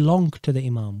we long to the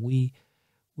Imam, we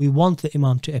want the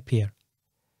Imam to appear.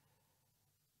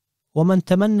 ومن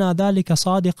تمنى ذلك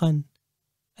صادقا,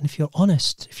 and if you're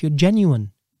honest, if you're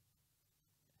genuine,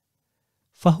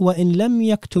 فهو إن لم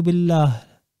يكتب الله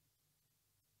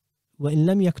وإن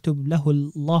لم يكتب له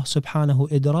الله سبحانه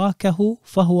إدراكه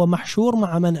فهو محشور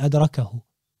مع من أدركه.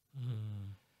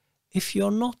 If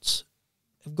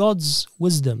God's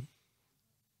wisdom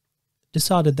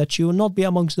decided that you will not be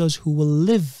amongst those who will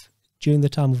live during the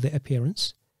time of the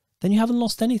appearance, then you haven't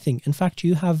lost anything. In fact,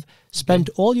 you have spent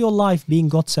all your life being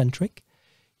God-centric.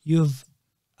 You've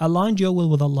aligned your will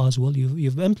with Allah's will.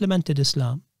 You've implemented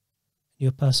Islam in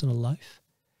your personal life.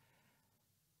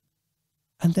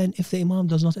 And then if the Imam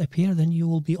does not appear, then you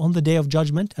will be on the Day of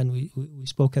Judgment. And we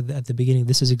spoke at the beginning,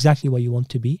 this is exactly where you want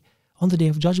to be. On the Day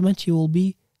of Judgment, you will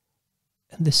be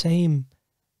in the same,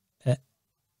 the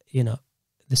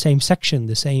same section,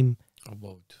 the same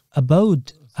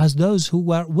abode as those who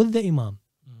were with the Imam.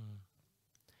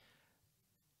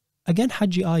 Again,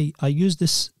 Haji, I use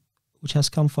this, which has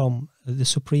come from the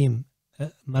supreme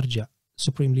marja,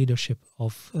 supreme leadership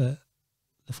of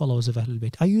the followers of Ahlul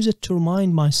Bayt. I use it to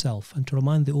remind myself and to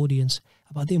remind the audience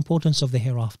about the importance of the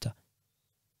hereafter.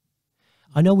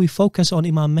 I know we focus on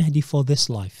Imam Mahdi for this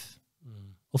life.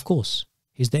 Of course,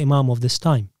 he's the Imam of this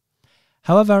time.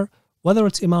 However, whether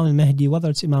it's Imam Al-Mahdi, whether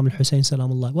it's Imam Al-Hussein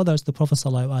Salamullah, whether it's the Prophet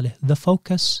Sallallahu Alaihi Wasallam, the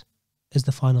focus is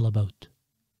the final abode.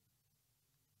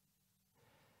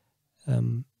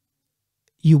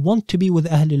 You want to be with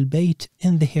Ahlul Bayt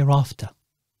in the hereafter.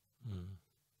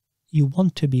 You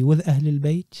want to be with Ahlul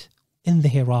Bayt in the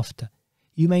hereafter.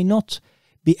 You may not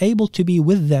be able to be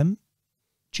with them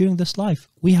during this life.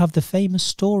 We have the famous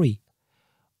story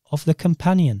of the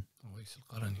companion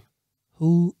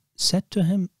who said to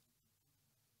him,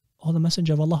 "Oh, the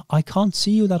Messenger of Allah, I can't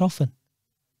see you that often.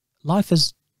 Life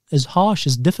is harsh,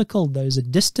 is difficult. There is a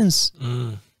distance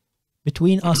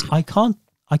between us. I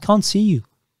can't see you.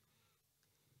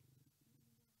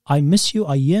 I miss you,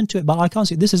 I yearn to it, but I can't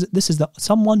see." This is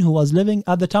someone who was living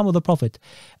at the time of the Prophet,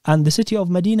 and the city of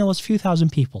Medina was few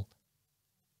thousand people.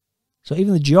 So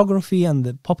even the geography and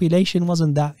the population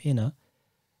wasn't that,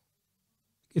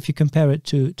 if you compare it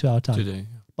to our time. Today.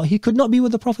 But he could not be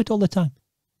with the Prophet all the time.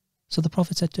 So the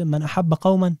Prophet said to him, "Man ahabba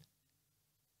qawman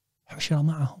hushira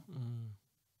ma'ahum."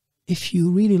 If you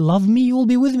really love me, you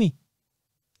will be with me.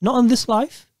 Not in this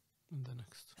life, in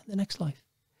the next life.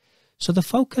 So the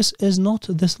focus is not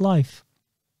this life.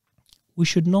 We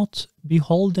should not be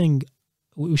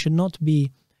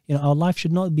our life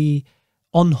should not be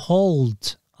on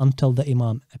hold until the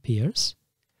Imam appears.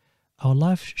 Our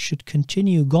life should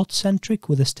continue God-centric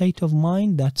with a state of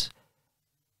mind that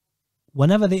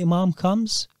whenever the Imam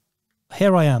comes,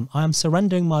 here I am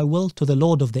surrendering my will to the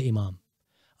Lord of the Imam.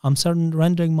 I'm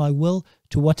surrendering my will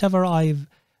to whatever I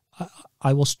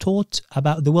was taught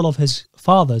about the will of his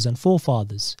fathers and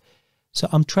forefathers. So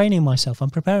I'm training myself, I'm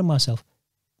preparing myself.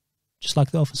 Just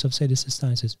like the office of Sayyid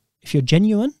Sistani says, if you're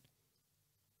genuine,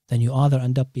 then you either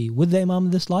end up be with the Imam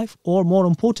in this life, or more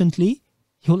importantly,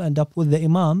 you'll end up with the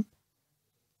Imam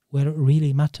where it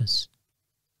really matters.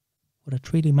 Where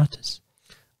it really matters.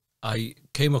 I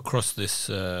came across this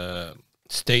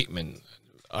statement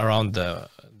around the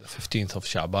 15th of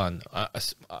Sha'ban.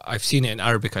 I've seen it in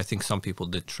Arabic. I think some people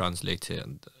did translate it,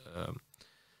 and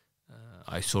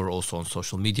I saw it also on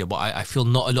social media. But I feel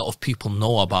not a lot of people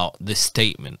know about this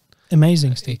statement.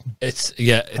 Amazing statement. It's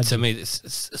amazing.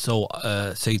 So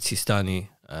Sayyid Sistani,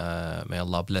 may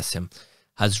Allah bless him,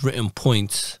 has written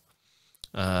points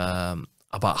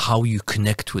about how you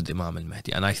connect with Imam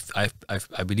Al-Mahdi. And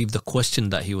I believe the question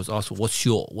that he was asked,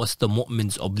 what's the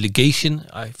mu'min's obligation,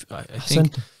 I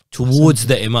think, towards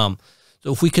the Imam.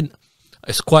 So if we can,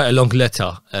 it's quite a long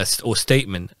letter or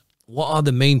statement. What are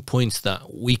the main points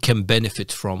that we can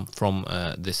benefit from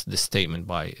this statement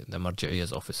by the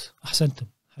Marja'iyya's office? أحسنتم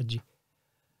حجي.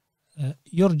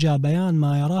 يرجى بيان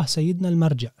ما يراه سيدنا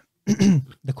المرجع.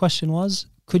 The question was,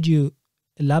 could you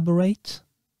elaborate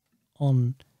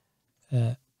on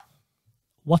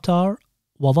what are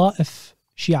وظائف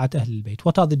شيعة أهل البيت?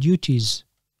 What are the duties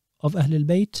of أهل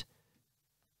البيت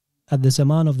at the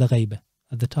zaman of the غيبة,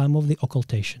 at the time of the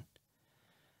occultation?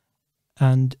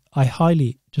 And I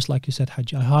highly, just like you said,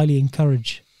 Hajj, I highly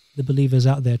encourage the believers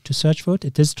out there to search for it.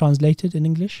 It is translated in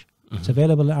English. Mm-hmm. It's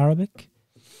available in Arabic.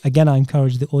 Again, I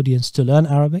encourage the audience to learn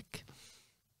Arabic.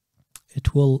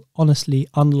 It will honestly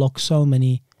unlock so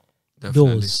many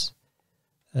doors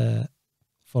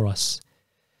for us.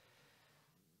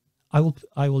 I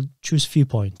will choose few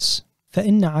points.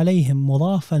 فإن عليهم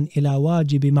مضافا إلى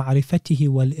واجب معرفته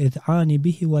والإذعان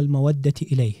به والمودة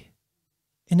إليه.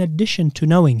 In addition to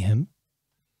knowing him,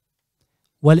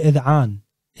 والإذعان,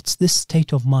 it's this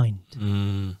state of mind.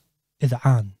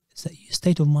 إذعان, it's that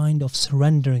state of mind of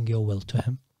surrendering your will to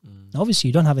him. Now, obviously,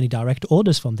 you don't have any direct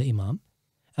orders from the Imam.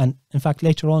 And in fact,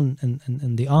 later on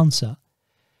in the answer,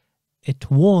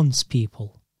 it warns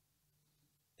people.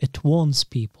 It warns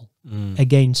people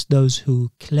against those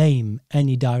who claim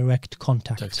any direct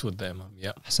contact with the Imam.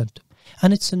 Yeah.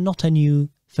 And it's not a new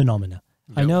phenomena.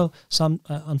 Yep. I know some,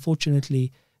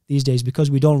 unfortunately, these days,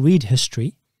 because we don't read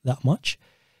history that much,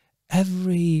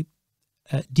 every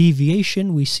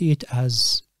deviation, we see it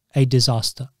as a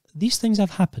disaster. These things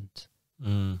have happened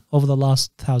over the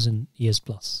last 1,000 years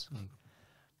plus.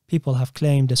 People have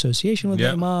claimed association with the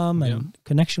Imam and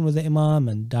connection with the Imam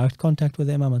and direct contact with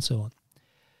the Imam and so on.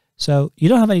 So you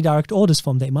don't have any direct orders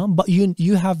from the Imam, but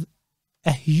you have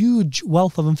a huge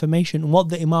wealth of information on what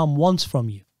the Imam wants from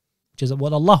you, which is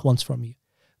what Allah wants from you.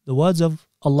 The words of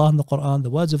Allah in the Quran, the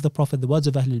words of the Prophet, the words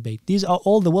of Ahlul Bayt. These are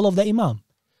all the will of the Imam.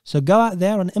 So go out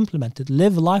there and implement it.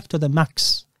 Live life to the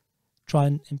max. Try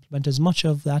and implement as much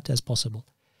of that as possible.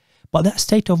 But that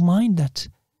state of mind that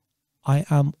I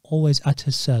am always at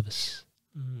his service.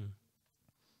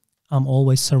 I'm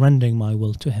always surrendering my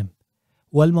will to him.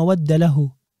 وَالْمَوَدَّ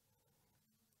لَهُ,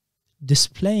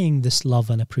 displaying this love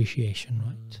and appreciation,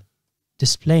 right?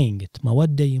 Displaying it.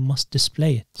 Mawadda, you must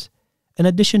display it. In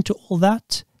addition to all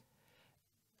that,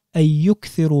 أَن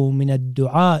يُكْثِرُوا مِنَ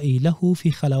الدُّعَاءِ لَهُ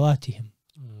فِي خَلَوَاتِهِمْ.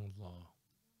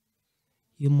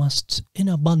 You must, in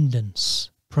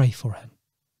abundance, pray for him.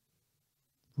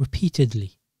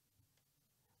 Repeatedly.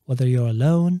 Whether you're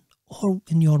alone or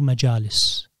in your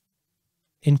majalis,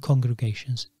 in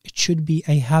congregations. It should be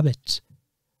a habit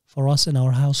for us in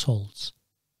our households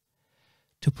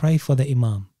to pray for the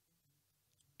Imam.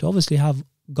 To obviously have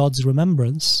God's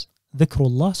remembrance,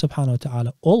 dhikrullah subhanahu wa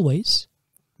ta'ala, always,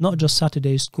 not just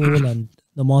Saturday school and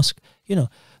the mosque. You know,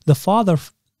 the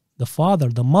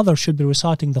mother should be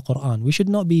reciting the Quran. We should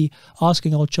not be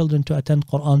asking our children to attend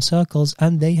Quran circles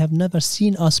and they have never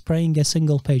seen us praying a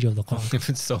single page of the Quran. It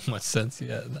makes so much sense,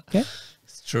 yeah. Okay?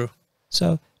 It's true.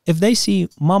 So if they see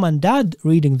mom and dad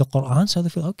reading the Quran, so they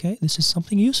feel, okay, this is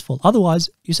something useful. Otherwise,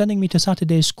 you're sending me to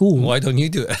Saturday school. Why don't you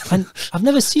do it? And I've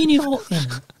never seen you all.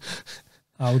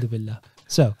 A'udhu billah.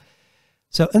 So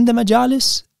in the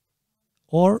majalis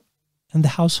or in the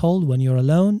household when you're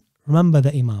alone, remember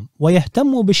the Imam.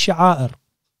 وَيَهْتَمُّ بِالشَّعَائِرِ.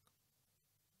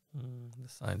 The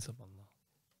signs of Allah.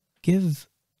 Give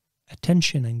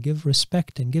attention and give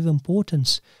respect and give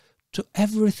importance to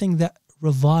everything that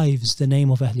revives the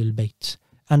name of Ahlul Bayt.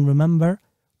 And remember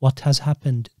what has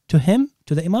happened to him,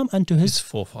 to the Imam, and to his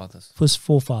forefathers.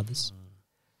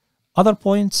 Other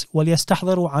points,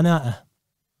 وَلْيَسْتَحْضِرُوا عَنَاءَهُ.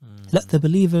 Let the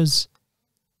believers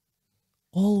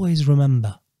always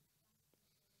remember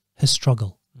his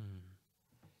struggle.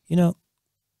 You know,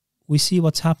 we see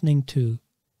what's happening to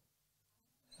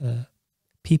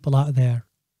people out there,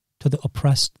 to the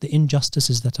oppressed, the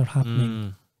injustices that are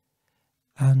happening,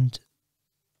 and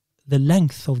the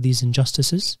length of these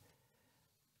injustices.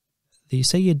 The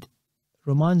Sayyid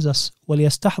reminds us,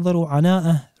 وَلْيَسْتَحْضِرُوا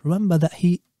عَنَاءَهُ, remember that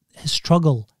his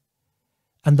struggle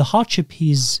and the hardship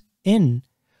he's in,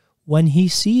 when he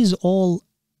sees all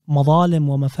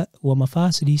مظالم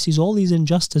ومفاسد, he sees all these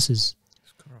injustices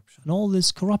and all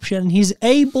this corruption, and he's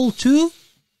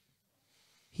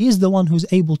the one who's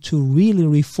able to really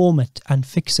reform it and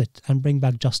fix it and bring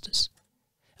back justice.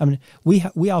 I mean,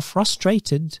 we are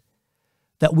frustrated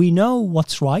that we know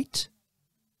what's right.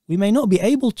 We may not be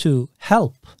able to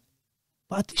help,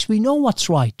 but at least we know what's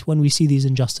right when we see these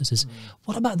injustices.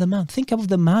 What about the man? Think of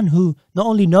the man who not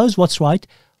only knows what's right,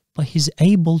 but he's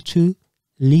able to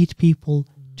lead people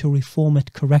to reform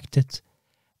it, correct it,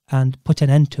 and put an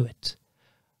end to it.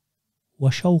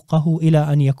 وَشَوْقَهُ إِلَىٰ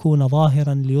أَنْ يَكُونَ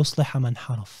ظَاهِرًا لِيُصْلِحَ مَنْ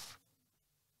حَرَفَ.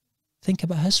 Think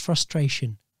about his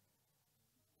frustration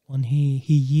when he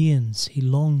yearns, he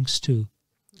longs to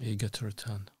eager to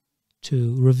return,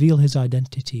 to reveal his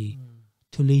identity,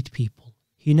 to lead people.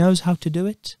 He knows how to do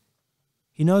it.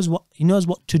 He knows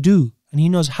what to do, and he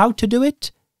knows how to do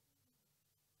it.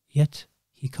 Yet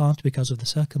he can't because of the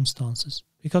circumstances,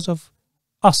 because of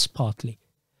us partly.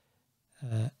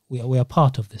 We are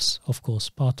part of this, of course,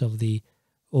 part of the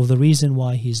reason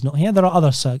why he's not here. There are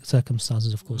other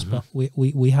circumstances, of course, but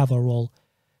we have a role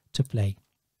to play.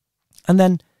 And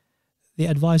then the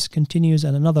advice continues,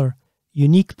 and another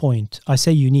unique point, I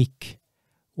say unique,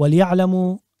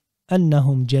 وَلْيَعْلَمُوا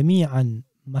أَنَّهُمْ جَمِيعًا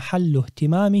مَحَلُّ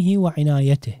اهْتِمَامِهِ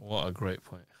وَعِنَايَتِهِ. What a great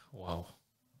point. Wow.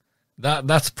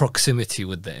 That's proximity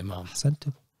with the Imam.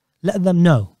 Let them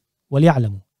know,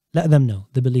 وَلْيَعْلَمُوا, let them know,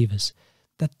 the believers,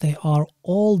 that they are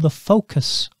all the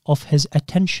focus of his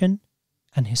attention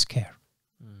and his care.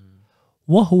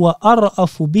 وَهُوَ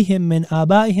أَرْأَفُ بِهِمْ مِنْ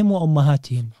آبَائِهِمْ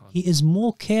وَأُمَّهَاتِهِمْ. He is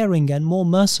more caring and more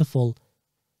merciful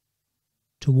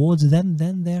towards them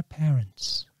than their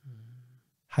parents.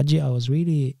 Haji, I was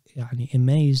really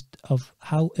amazed of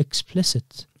how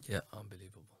explicit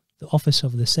unbelievable. the office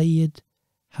of the Sayyid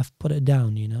have put it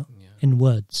down, in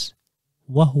words.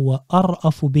 وَهُوَ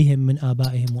أَرْأَفُ بِهِمْ مِنْ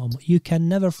آبَائِهِمْ وَأُمَّهَاتِهِم. You can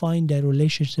never find a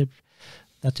relationship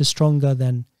that is stronger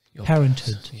than your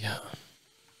parenthood.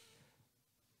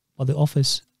 But the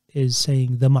office is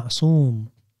saying the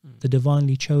Ma'soom, the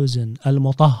divinely chosen,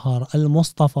 Al-Mutahhar,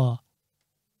 Al-Mustafa.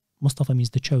 Mustafa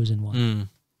means the chosen one.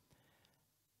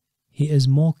 He is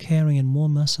more caring and more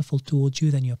merciful towards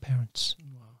you than your parents.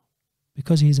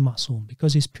 Because he is Ma'soom,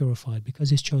 because he's purified, because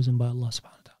he's chosen by Allah subhanahu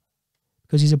wa ta'ala.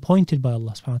 Because he's appointed by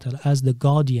Allah subhanahu wa ta'ala as the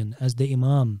guardian, as the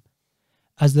Imam,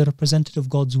 as the representative of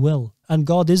God's will. And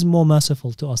God is more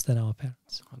merciful to us than our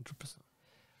parents. 100%.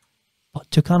 But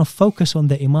to kind of focus on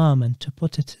the Imam and to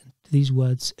put it into these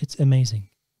words, it's amazing.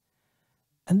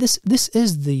 And this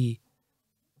is the,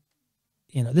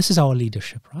 this is our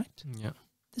leadership, right? Yeah.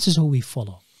 This is who we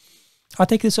follow. I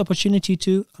take this opportunity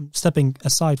to, I'm stepping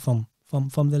aside from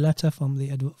the letter, from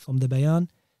the bayan,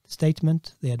 the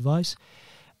statement, the advice,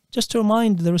 just to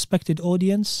remind the respected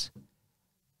audience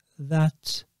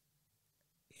that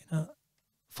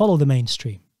follow the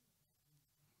mainstream.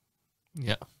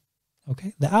 Yeah.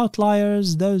 Okay? The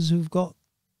outliers, those who've got,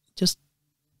 just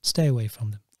stay away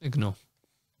from them. Ignore.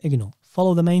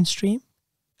 Follow the mainstream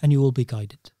and you will be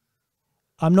guided.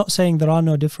 I'm not saying there are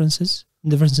no differences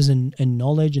in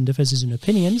knowledge and differences in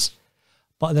opinions,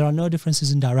 but there are no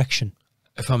differences in direction.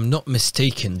 If I'm not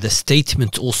mistaken, the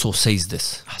statement also says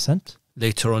this. Ahsant.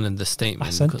 Later on in the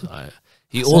statement.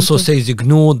 He Ahsantum. also says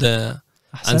ignore and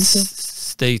Ahsantum.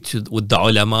 stay with the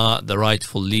ulama, the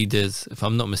rightful leaders. If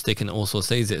I'm not mistaken, it also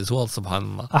says it as well,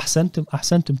 subhanAllah.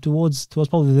 Ahsantum towards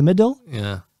probably the middle.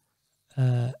 Yeah.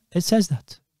 It says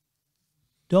that.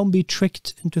 Don't be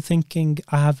tricked into thinking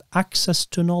I have access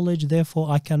to knowledge, therefore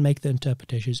I can make the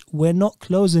interpretations. We're not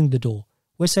closing the door.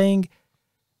 We're saying,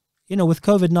 with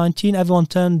COVID-19, everyone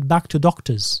turned back to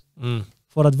doctors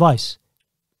for advice.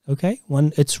 Okay?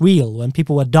 When it's real, when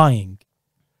people were dying.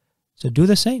 So do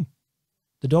the same.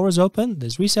 The door is open.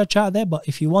 There's research out there. But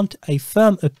if you want a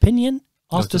firm opinion,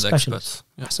 ask the specialist.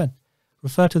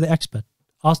 Refer to the expert.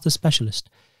 Ask the specialist.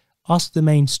 Ask the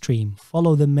mainstream.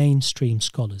 Follow the mainstream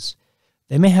scholars.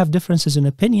 They may have differences in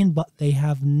opinion, but they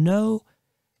have no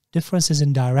differences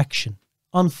in direction.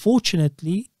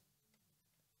 Unfortunately,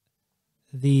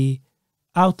 the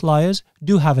outliers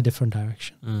do have a different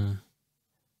direction.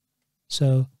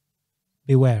 So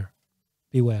beware.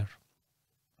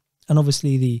 And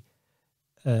obviously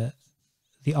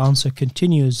the answer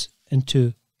continues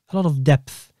into a lot of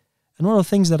depth. And one of the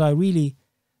things that I really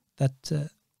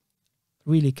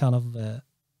kind of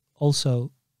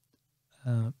also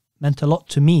meant a lot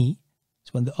to me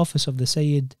is when the office of the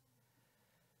Sayyid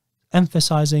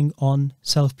emphasizing on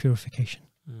self-purification.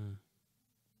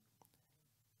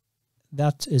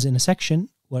 That is in a section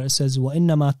where it says,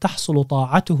 وَإِنَّمَا تَحْصُلُ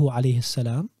طَاعَتُهُ عَلَيْهِ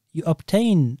السَّلَامِ. You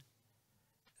obtain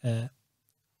the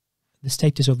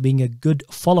status of being a good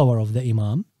follower of the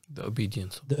Imam, the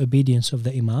obedience of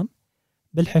the Imam,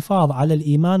 بالحفاظ على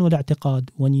الإيمان والاعتقاد,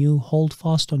 when you hold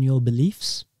fast on your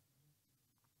beliefs,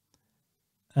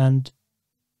 and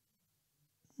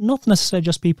not necessarily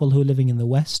just people who are living in the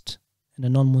West, in a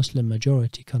non-Muslim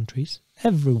majority countries,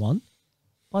 everyone,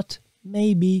 but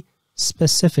maybe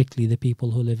specifically the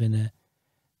people who live in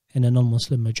a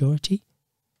non-Muslim majority,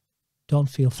 don't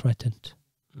feel threatened.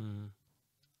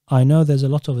 I know there's a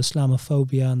lot of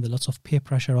Islamophobia and lots of peer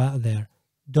pressure out there.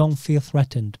 Don't feel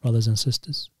threatened, brothers and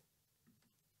sisters.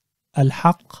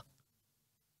 Al-haq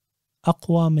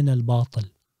aqwa min al-batil.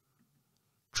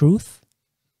 Truth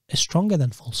is stronger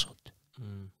than falsehood.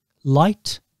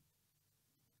 Light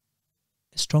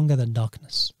is stronger than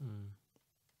darkness.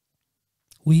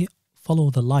 We follow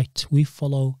the light. We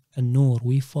follow an-nur.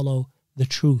 We follow the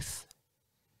truth.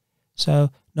 So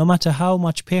no matter how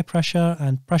much peer pressure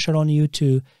and pressure on you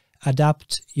to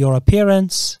adapt your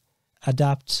appearance,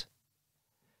 adapt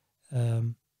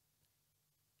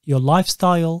your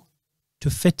lifestyle to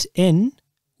fit in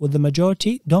with the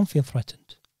majority, don't feel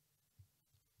threatened.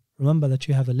 Remember that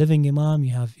you have a living Imam,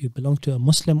 you belong to a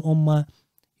Muslim Ummah,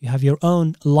 you have your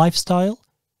own lifestyle,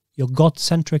 your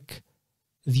God-centric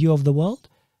view of the world,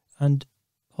 and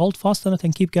hold fast on it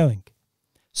and keep going.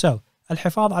 So,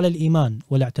 الحفاظ على الإيمان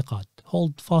والاعتقاد.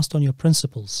 Hold fast on your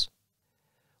principles.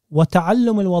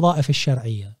 وتعلم الوظائف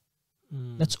الشرعية.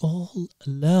 Let's all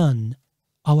learn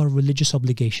our religious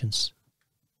obligations.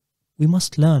 We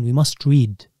must learn, we must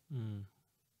read.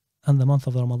 And the month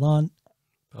of Ramadan,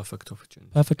 perfect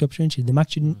opportunity. Perfect opportunity.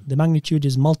 The magnitude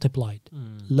is multiplied.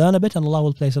 Learn a bit and Allah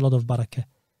will place a lot of barakah.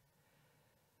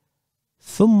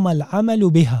 ثم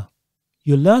العمل بها.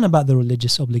 You learn about the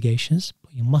religious obligations,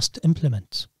 but you must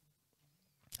implement.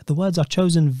 The words are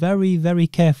chosen very, very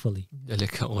carefully.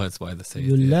 Delicate words by the Sayyid.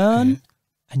 You learn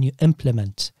and you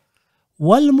implement.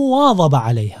 والمواظبة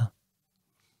عليها.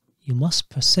 You must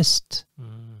persist.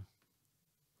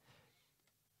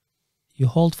 You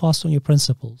hold fast on your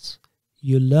principles.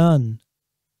 You learn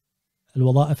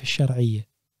الوظائف الشرعية,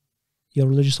 your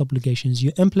religious obligations.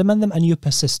 You implement them and you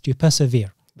persist. You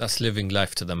persevere. That's living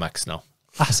life to the max now.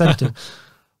 أحسنتم.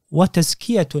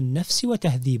 وتزكية النفس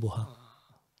وتهذيبها.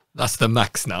 That's the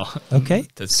max now. Okay?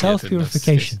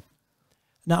 Self-purification.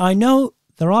 Now I know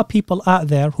there are people out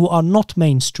there who are not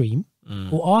mainstream,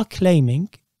 who are claiming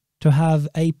to have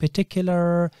a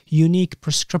particular unique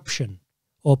prescription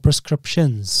or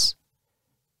prescriptions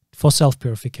for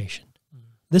self-purification.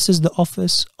 This is the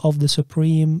office of the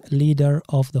supreme leader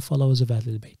of the followers of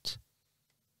Ahlul Bayt,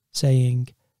 saying,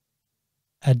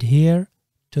 adhere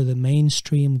to the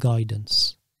mainstream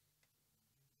guidance.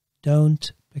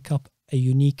 Don't pick up a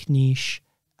unique niche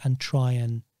and try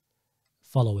and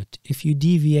follow it. If you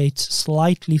deviate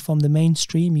slightly from the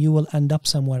mainstream, you will end up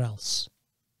somewhere else.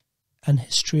 And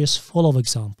history is full of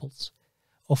examples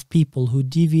of people who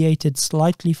deviated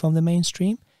slightly from the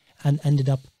mainstream and ended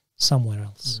up somewhere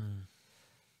else.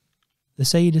 The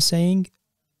Sayyid is saying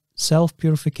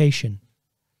self-purification.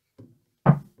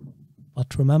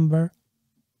 But remember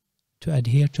to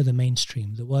adhere to the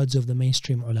mainstream, the words of the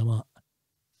mainstream ulama.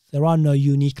 There are no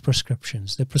unique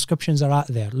prescriptions. The prescriptions are out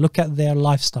there. Look at their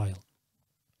lifestyle.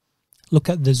 Look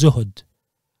at the zuhud.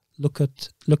 Look at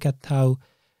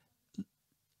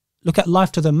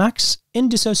life to the max in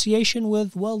dissociation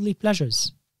with worldly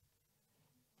pleasures.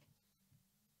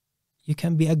 You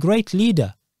can be a great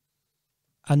leader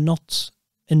and not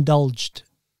indulged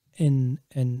in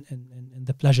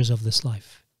the pleasures of this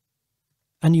life.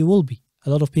 And you will be. A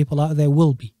lot of people out there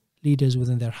will be leaders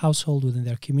within their household, within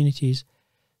their communities.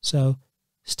 So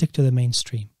stick to the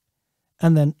mainstream.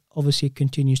 And then obviously it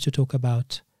continues to talk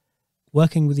about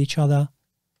working with each other,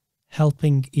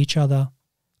 helping each other,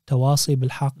 tawasi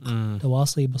bil-haq,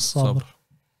 tawasi bil-sabr,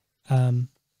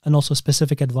 and also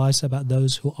specific advice about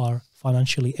those who are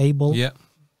financially able. Yeah.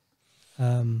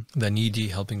 The needy,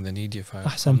 helping the needy. If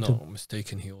I'm not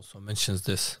mistaken, he also mentions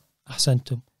this.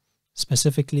 Ahsantum.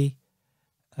 Specifically.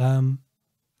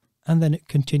 And then it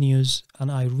continues,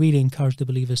 and I really encourage the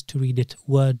believers to read it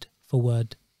word for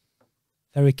word,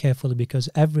 very carefully, because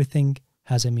everything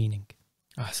has a meaning.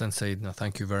 Ahsan Sayyidina,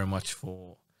 thank you very much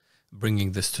for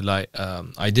bringing this to light.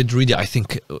 I did read it. I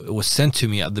think it was sent to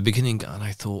me at the beginning, and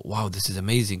I thought, wow, this is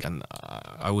amazing. And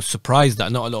I was surprised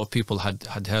that not a lot of people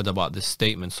had heard about this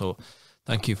statement. So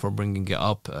thank you for bringing it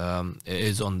up. It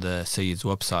is on the Sayyid's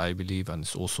website, I believe, and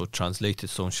it's also translated.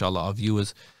 So inshallah, our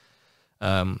viewers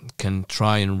can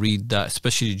try and read that,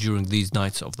 especially during these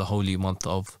nights of the holy month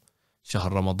of Shahr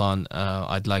Ramadan.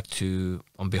 I'd like to,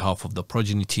 on behalf of the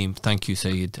Progeny team, thank you,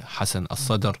 Sayyid Hassan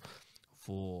Al-Sadr,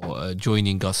 for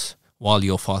joining us while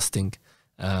you're fasting.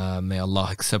 May Allah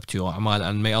accept your amal,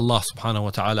 and may Allah subhanahu wa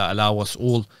ta'ala allow us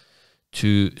all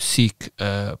to seek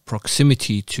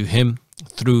proximity to him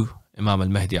through Imam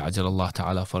Al-Mahdi ajalallah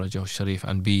ta'ala farajahu sharif,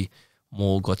 and be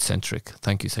more God-centric.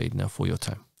 Thank you, Sayyidina, for your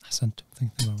time. Ahsant.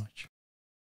 Thank you very much.